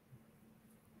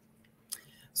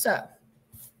 So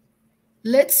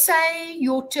let's say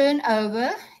your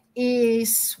turnover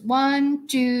is 1,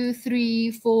 2,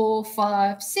 3, 4,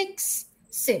 5, 6,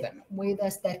 7. Where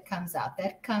does that comes out?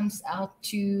 That comes out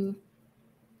to,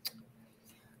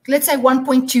 let's say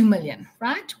 1.2 million,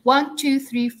 right? 1, 2,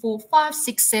 3, 4, 5,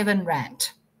 6, 7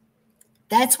 rand.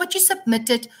 That's what you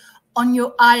submitted on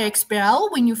your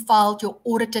IXBRL when you filed your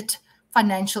audited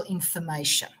financial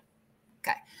information.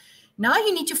 Okay. Now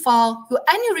you need to file your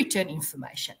annual return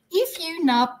information. If you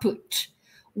now put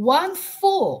 1,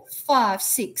 4, 5,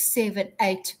 6, 7,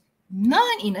 8, 9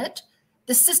 in it,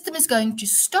 the system is going to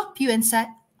stop you and say,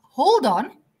 hold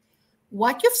on,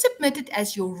 what you've submitted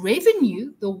as your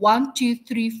revenue, the 1, 2,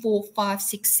 3, 4, 5,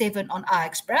 6, 7 on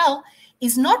IXBRL,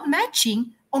 is not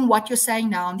matching on what you're saying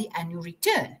now on the annual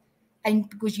return. And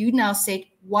because you now said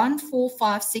 1, 4,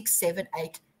 5, 6, 7,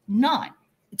 8, 9,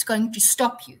 it's going to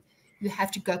stop you. You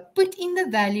have to go put in the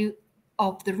value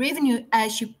of the revenue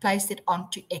as you placed it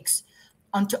onto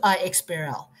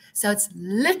IXBRL. So it's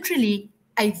literally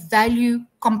a value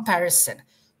comparison.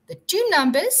 The two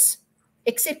numbers,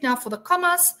 except now for the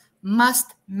commas,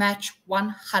 must match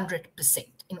 100%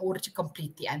 in order to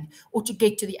complete the annual or to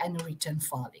get to the annual return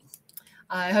filing.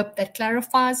 I hope that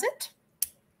clarifies it.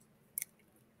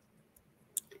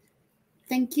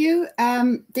 Thank you.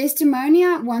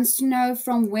 Testimonia wants to know,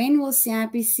 from when will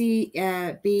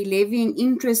CIPC be levying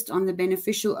interest on the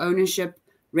beneficial ownership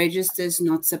registers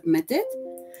not submitted?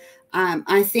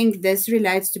 I think this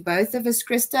relates to both of us,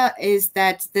 Krista, is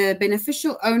that the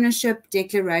beneficial ownership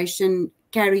declaration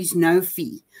carries no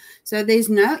fee. So there's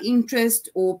no interest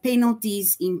or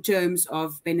penalties in terms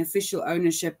of beneficial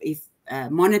ownership, if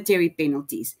monetary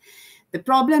penalties. The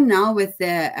problem now with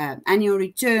the annual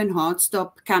return hard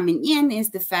stop coming in is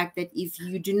the fact that if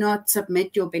you do not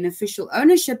submit your beneficial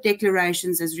ownership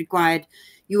declarations as required,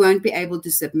 you won't be able to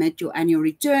submit your annual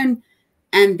return,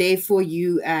 and therefore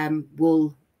you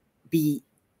will be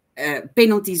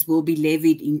penalties will be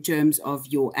levied in terms of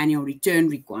your annual return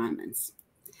requirements.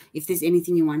 If there's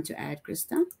anything you want to add,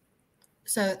 Krista?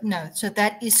 So no, so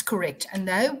that is correct. And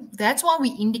that's why we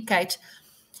indicate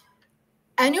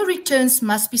annual returns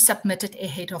must be submitted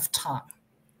ahead of time.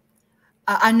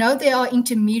 I know there are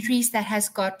intermediaries that has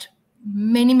got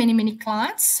many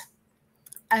clients,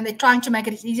 and they're trying to make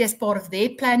it as easy as part of their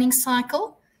planning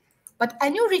cycle. But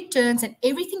annual returns and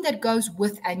everything that goes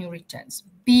with annual returns,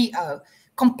 BO,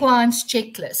 compliance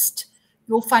checklist,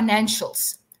 your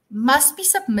financials, must be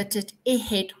submitted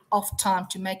ahead of time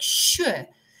to make sure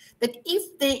that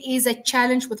if there is a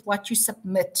challenge with what you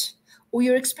submit, or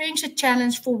you experience a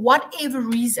challenge for whatever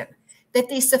reason, that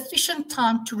there's sufficient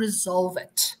time to resolve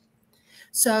it.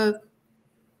 So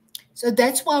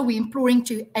that's why we're imploring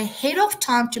to ahead of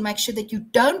time to make sure that you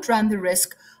don't run the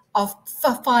risk of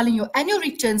filing your annual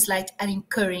returns late and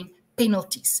incurring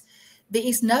penalties. There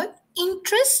is no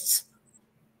interest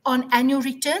on annual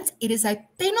returns. It is a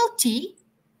penalty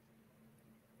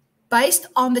based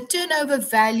on the turnover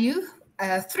value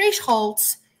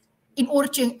thresholds in order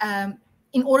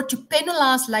to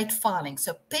penalize late filing.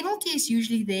 So penalty is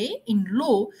usually there in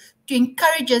law to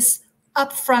encourage us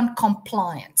upfront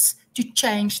compliance to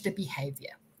change the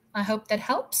behavior. I hope that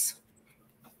helps.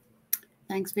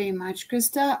 Thanks very much,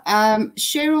 Krista.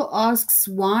 Cheryl asks,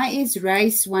 why is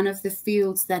race one of the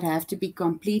fields that have to be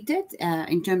completed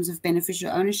in terms of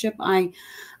beneficial ownership? I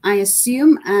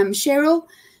assume, Cheryl,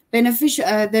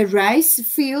 the race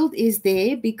field is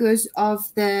there because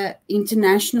of the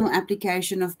international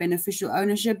application of beneficial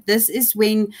ownership. This is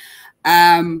when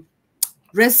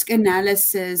risk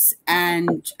analysis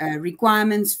and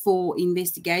requirements for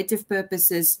investigative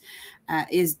purposes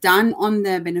is done on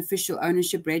the beneficial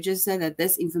ownership register, that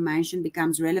this information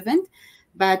becomes relevant,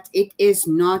 but it is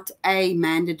not a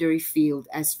mandatory field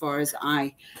as far as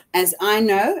I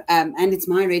know, and it's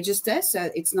my register, so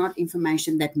it's not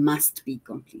information that must be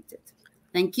completed.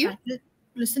 Thank you.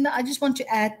 Lucinda, I just want to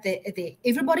add there,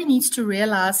 everybody needs to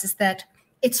realize is that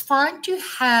it's fine to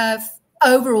have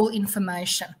overall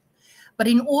information, but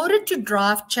in order to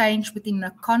drive change within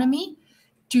an economy,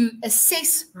 to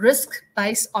assess risk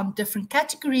based on different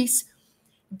categories,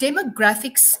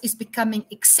 demographics is becoming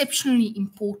exceptionally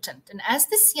important. And as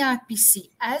the CIPC,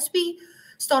 as we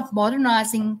start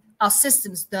modernizing our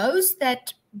systems, those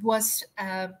that was,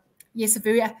 yes,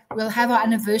 we'll have our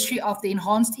anniversary of the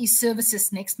enhanced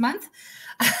e-services next month,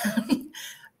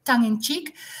 tongue in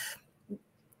cheek.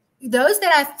 Those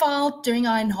that I filed during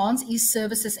our enhanced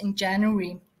e-services in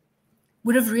January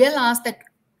would have realized that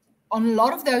on a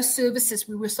lot of those services,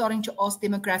 we were starting to ask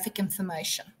demographic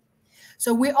information.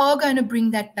 So we are going to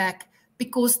bring that back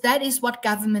because that is what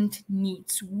government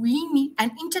needs. We need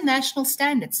an international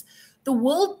standards. The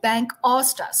World Bank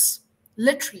asked us,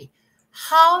 literally,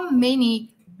 how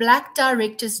many Black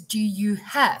directors do you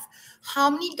have? How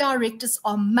many directors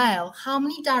are male? How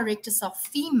many directors are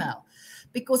female?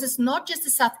 Because it's not just a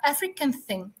South African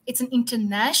thing, it's an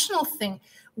international thing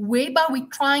whereby we're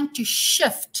trying to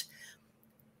shift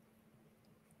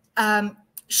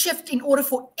in order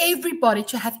for everybody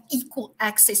to have equal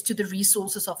access to the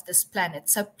resources of this planet.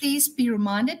 So please be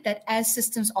reminded that as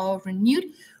systems are renewed,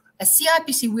 as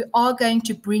CIPC, we are going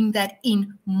to bring that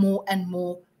in more and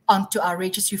more onto our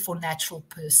registry for natural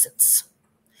persons.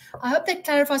 I hope that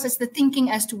clarifies us the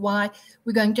thinking as to why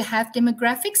we're going to have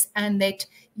demographics, and that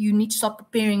you need to start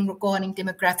preparing regarding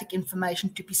demographic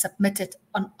information to be submitted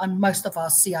on most of our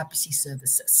CIPC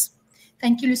services.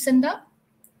 Thank you, Lucinda.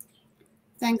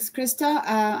 Thanks, Krista.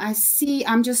 I see,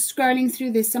 I'm just scrolling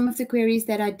through. There's some of the queries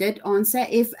that I did answer.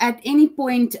 If at any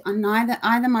point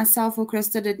either myself or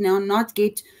Krista did not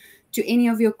get to any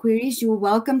of your queries, you're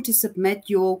welcome to submit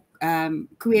your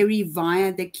query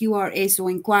via the QRS or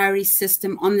inquiry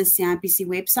system on the CIPC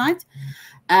website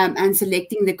and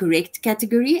selecting the correct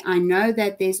category. I know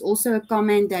that there's also a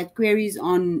comment that queries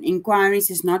on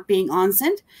inquiries is not being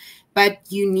answered, but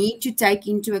you need to take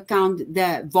into account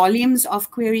the volumes of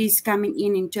queries coming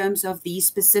in terms of these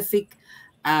specific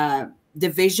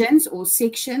divisions or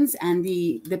sections and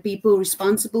the people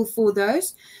responsible for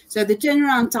those. So the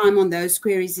turnaround time on those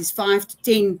queries is 5 to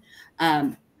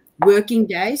 10 working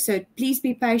days. So please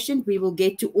be patient. We will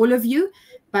get to all of you,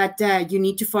 but you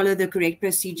need to follow the correct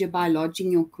procedure by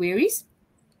lodging your queries.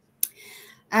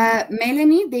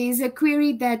 Melanie, there's a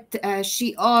query that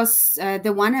she asks,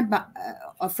 the one about,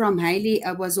 from Haley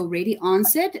was already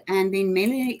answered. And then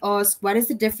Melanie asked, what is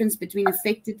the difference between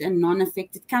affected and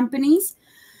non-affected companies?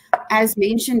 As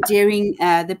mentioned during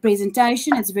the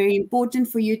presentation, it's very important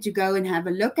for you to go and have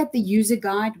a look at the user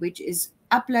guide, which is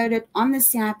uploaded on the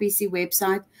CIPC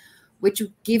website, which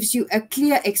gives you a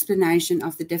clear explanation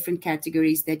of the different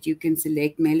categories that you can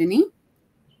select, Melanie.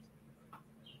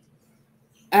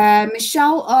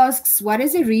 Michelle asks, what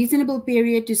is a reasonable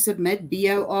period to submit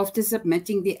BO after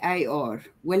submitting the AR?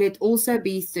 Will it also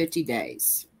be 30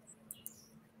 days?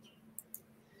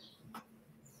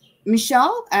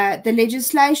 Michelle, the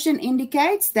legislation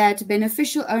indicates that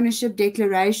beneficial ownership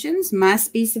declarations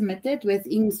must be submitted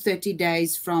within 30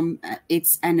 days from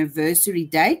its anniversary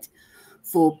date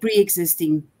for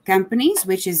pre-existing companies,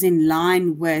 which is in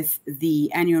line with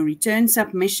the annual return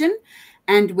submission.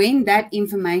 And when that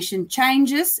information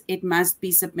changes, it must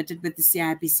be submitted with the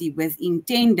CIPC within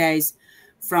 10 days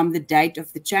from the date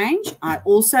of the change. I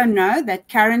also know that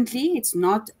currently it's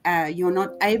not, you're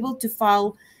not able to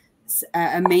file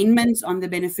amendments on the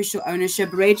beneficial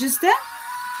ownership register.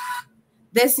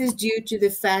 This is due to the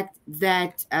fact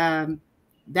that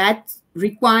that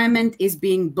requirement is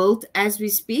being built as we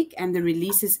speak, and the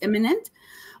release is imminent.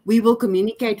 We will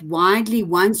communicate widely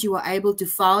once you are able to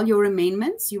file your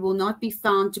amendments. You will not be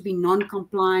found to be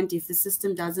non-compliant if the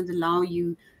system doesn't allow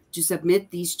you to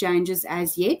submit these changes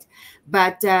as yet.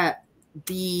 But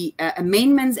the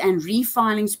amendments and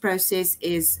refilings process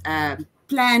is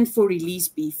planned for release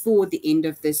before the end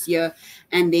of this year.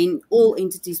 And then all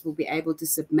entities will be able to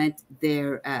submit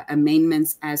their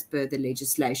amendments as per the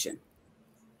legislation.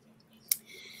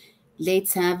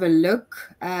 Let's have a look.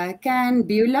 Can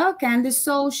the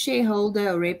sole shareholder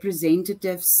or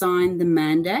representative sign the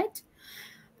mandate?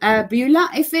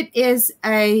 Beulah, if it is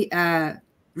a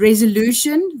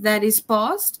resolution that is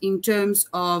passed in terms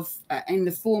of, in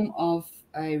the form of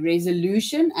a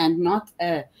resolution and not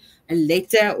a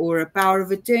letter or a power of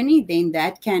attorney, then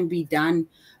that can be done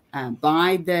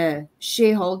by the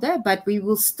shareholder, but we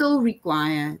will still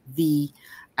require the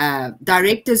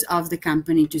directors of the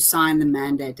company to sign the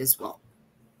mandate as well.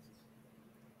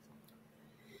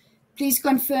 Please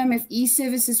confirm if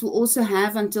e-services will also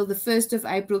have until the 1st of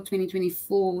April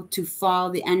 2024 to file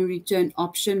the annual return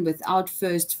option without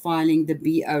first filing the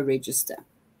BO register.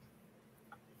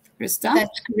 Krista?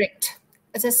 That's correct.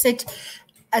 As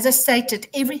I stated,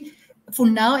 for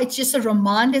now, it's just a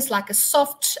reminder. It's like a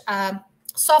soft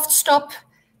stop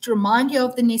to remind you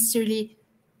of the necessarily.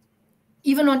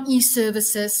 Even on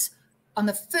e-services, on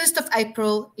the 1st of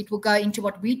April, it will go into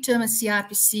what we term as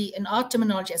CIPC in our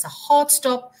terminology as a hard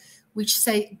stop, which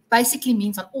basically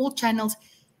means on all channels,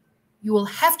 you will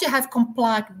have to have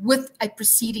complied with a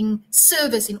preceding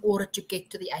service in order to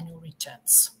get to the annual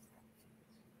returns.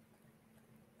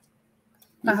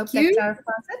 I hope that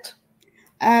clarifies it.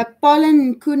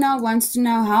 Pauline Kuna wants to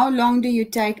know, how long do you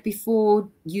take before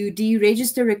you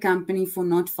deregister a company for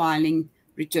not filing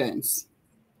returns?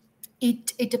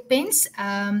 It depends.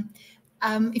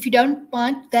 If you don't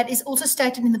mind, that is also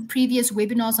stated in the previous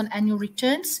webinars on annual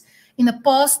returns. In the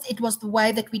past, it was the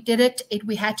way that we did it.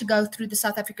 We had to go through the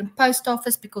South African Post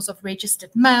Office because of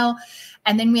registered mail.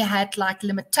 And then we had like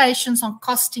limitations on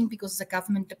costing because it's a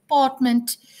government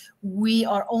department. We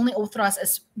are only authorized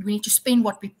as we need to spend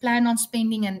what we plan on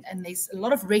spending. And there's a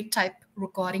lot of red tape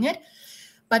regarding it.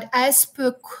 But as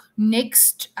per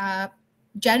next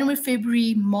January,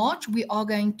 February, March, we are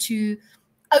going to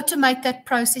automate that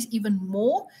process even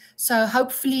more. So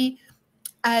hopefully,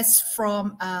 as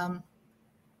from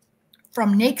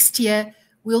next year,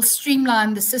 we'll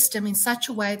streamline the system in such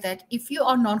a way that if you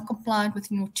are non-compliant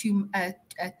within your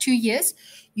 2 years,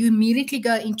 you immediately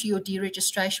go into your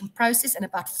deregistration process and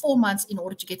about 4 months in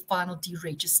order to get final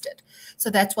deregistered. So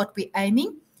that's what we're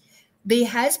aiming.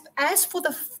 As for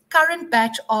the current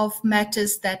batch of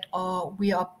matters that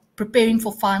we are preparing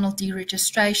for final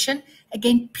deregistration,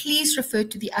 again, please refer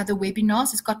to the other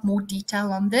webinars. It's got more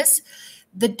detail on this.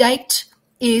 The date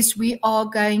is we are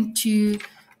going to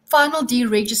final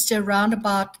deregister around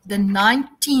about the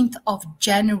 19th of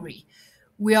January.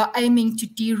 We are aiming to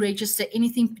deregister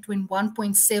anything between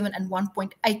 1.7 and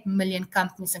 1.8 million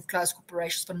companies and closed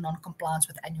corporations for non-compliance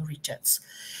with annual returns.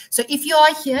 So if you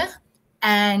are here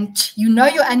and you know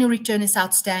your annual return is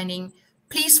outstanding,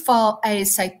 please file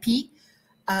ASAP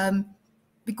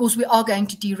because we are going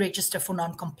to deregister for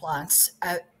non-compliance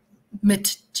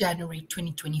mid-January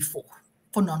 2024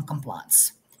 for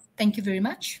non-compliance. Thank you very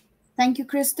much. Thank you,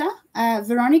 Krista.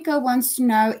 Veronica wants to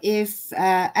know if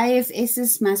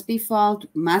AFSs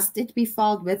must it be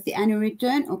filed with the annual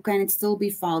return, or can it still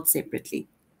be filed separately?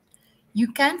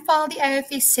 You can file the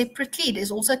AFS separately. It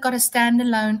has also got a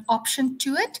standalone option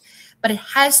to it, but it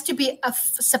has to be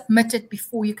submitted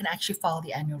before you can actually file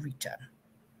the annual return.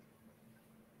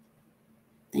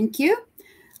 Thank you.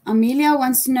 Amelia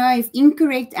wants to know if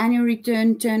incorrect annual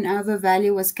return turnover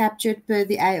value was captured per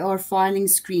the AR filing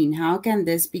screen. How can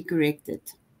this be corrected?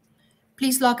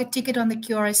 Please log a ticket on the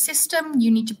QRA system.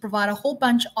 You need to provide a whole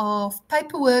bunch of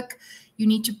paperwork. You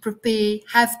need to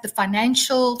have the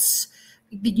financials.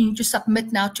 You need to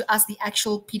submit now to us the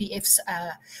actual PDFs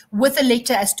with a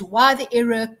letter as to why the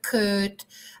error occurred,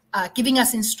 giving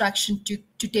us instruction to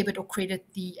debit or credit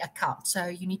the account. So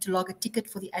you need to log a ticket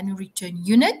for the annual return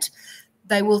unit.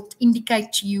 They will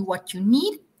indicate to you what you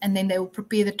need, and then they will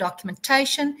prepare the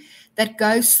documentation that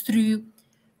goes through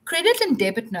credit and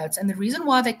debit notes. And the reason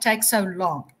why they take so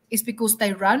long is because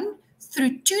they run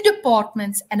through 2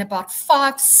 departments and about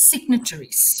 5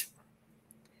 signatories.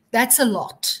 That's a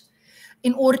lot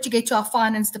in order to get to our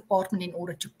finance department in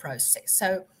order to process.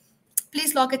 So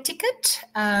please log a ticket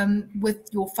with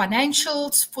your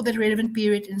financials for the relevant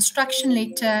period, instruction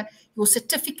letter, your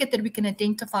certificate that we can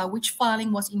identify which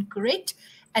filing was incorrect,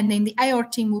 and then the AR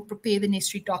team will prepare the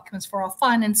necessary documents for our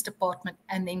finance department,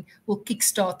 and then we'll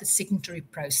kickstart the signatory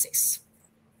process.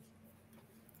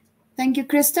 Thank you,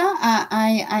 Krista.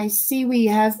 I see we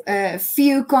have a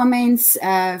few comments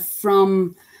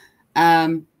from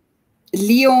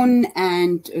Leon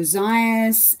and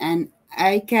Ozias and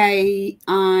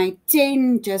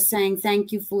AKI10, just saying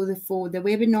thank you for the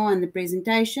webinar and the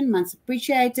presentation. Much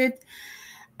appreciated.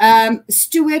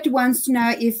 Stuart wants to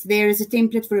know if there is a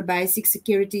template for a basic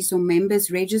securities or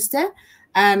members register.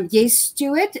 Yes,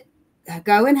 Stuart,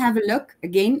 go and have a look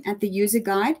again at the user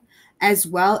guide, as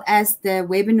well as the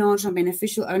webinars on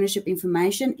beneficial ownership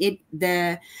information.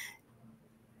 The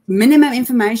minimum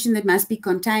information that must be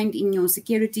contained in your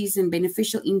securities and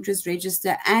beneficial interest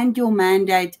register and your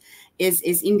mandate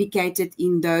is indicated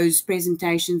in those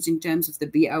presentations in terms of the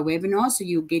BO webinar. So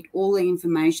you'll get all the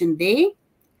information there.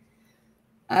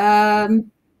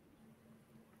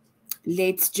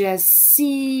 Let's just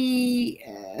see.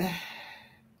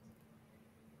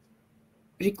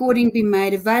 Recording be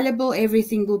made available.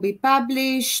 Everything will be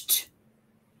published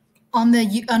on our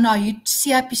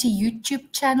CIPC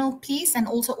YouTube channel, please. And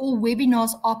also all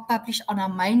webinars are published on our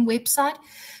main website,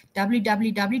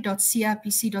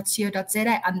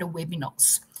 www.cipc.co.za, under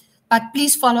webinars. But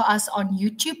please follow us on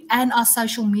YouTube and our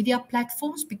social media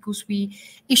platforms, because we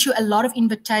issue a lot of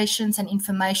invitations and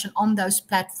information on those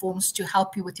platforms to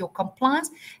help you with your compliance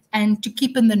and to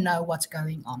keep in the know what's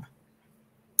going on.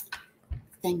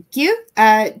 Thank you.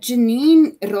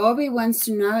 Janine Rabi wants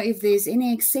to know if there's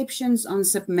any exceptions on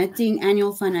submitting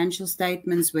annual financial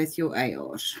statements with your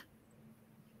ARs.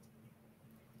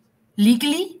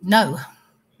 Legally, no.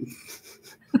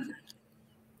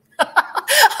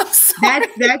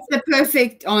 That's the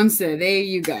perfect answer. There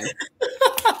you go.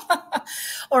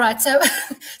 All right. So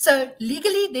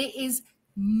legally there is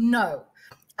no.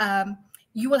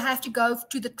 You will have to go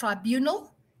to the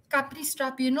tribunal, companies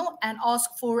tribunal, and ask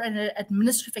for an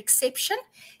administrative exception.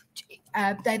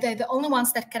 They're the only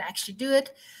ones that can actually do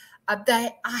it.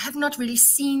 I have not really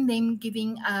seen them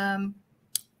giving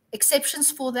exceptions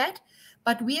for that.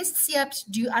 But we as CIPs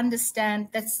do understand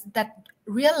that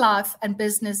real life and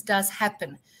business does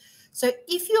happen. So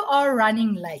if you are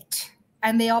running late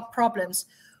and there are problems,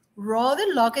 rather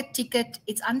log a ticket.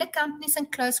 It's under companies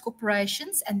and closed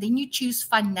corporations, and then you choose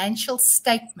financial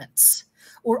statements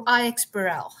or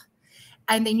IXBRL.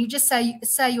 And then you just say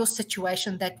your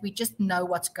situation, that we just know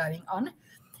what's going on.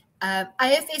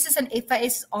 AFSs and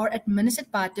FASs are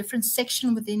administered by a different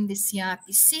section within the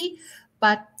CIPC,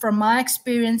 but from my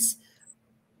experience,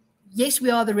 yes, we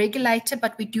are the regulator,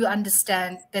 but we do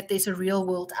understand that there's a real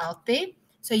world out there.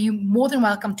 So you're more than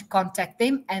welcome to contact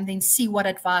them and then see what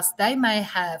advice they may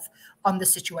have on the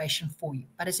situation for you.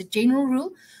 But as a general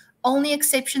rule, only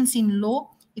exceptions in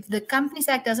law, if the Companies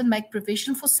Act doesn't make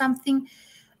provision for something,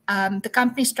 the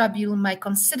Companies Tribunal may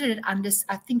consider it under,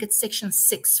 I think it's Section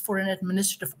 6 for an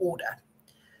administrative order.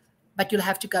 But you'll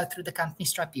have to go through the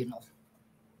Companies Tribunal.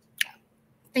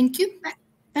 Thank you.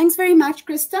 Thanks very much,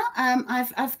 Krista.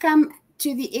 I've come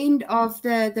to the end of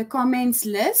the comments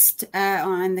list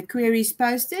on the queries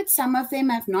posted. Some of them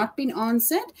have not been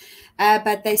answered,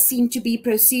 but they seem to be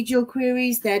procedural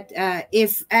queries that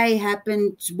if A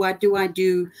happened, what do I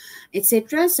do,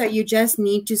 etc. So you just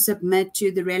need to submit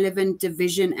to the relevant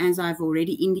division, as I've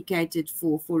already indicated,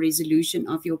 for resolution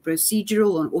of your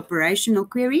procedural or operational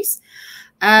queries.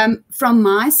 From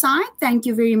my side, thank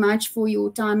you very much for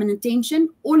your time and attention.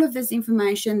 All of this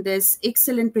information, this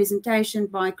excellent presentation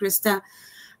by Krista,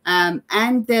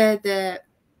 and the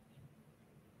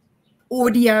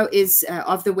audio is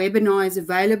of the webinar is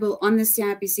available on the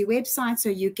CIPC website, so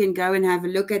you can go and have a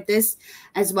look at this,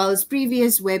 as well as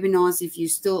previous webinars if you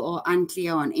still are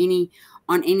unclear on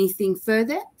anything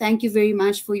further. Thank you very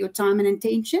much for your time and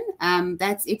attention.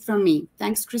 That's it from me.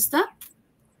 Thanks, Krista.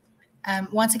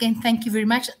 Once again, thank you very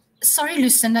much. Sorry,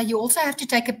 Lucinda, you also have to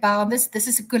take a bow on this. This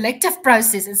is a collective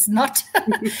process. It's not,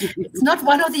 it's not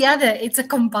one or the other. It's a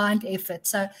combined effort.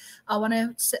 So I want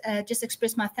to just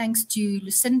express my thanks to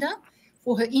Lucinda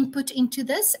for her input into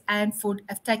this and for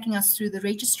taking us through the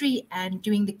registry and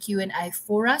doing the Q&A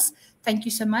for us. Thank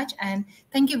you so much. And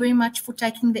thank you very much for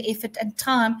taking the effort and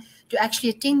time to actually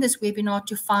attend this webinar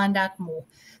to find out more.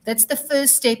 That's the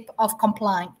first step of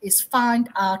complying, is find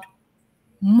out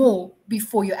more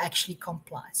before you actually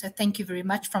comply. So thank you very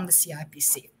much from the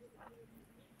CIPC.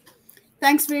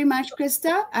 Thanks very much,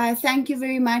 Krista. Thank you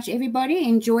very much, everybody.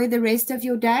 Enjoy the rest of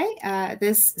your day.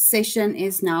 This session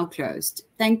is now closed.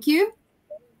 Thank you.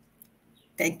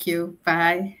 Thank you.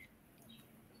 Bye.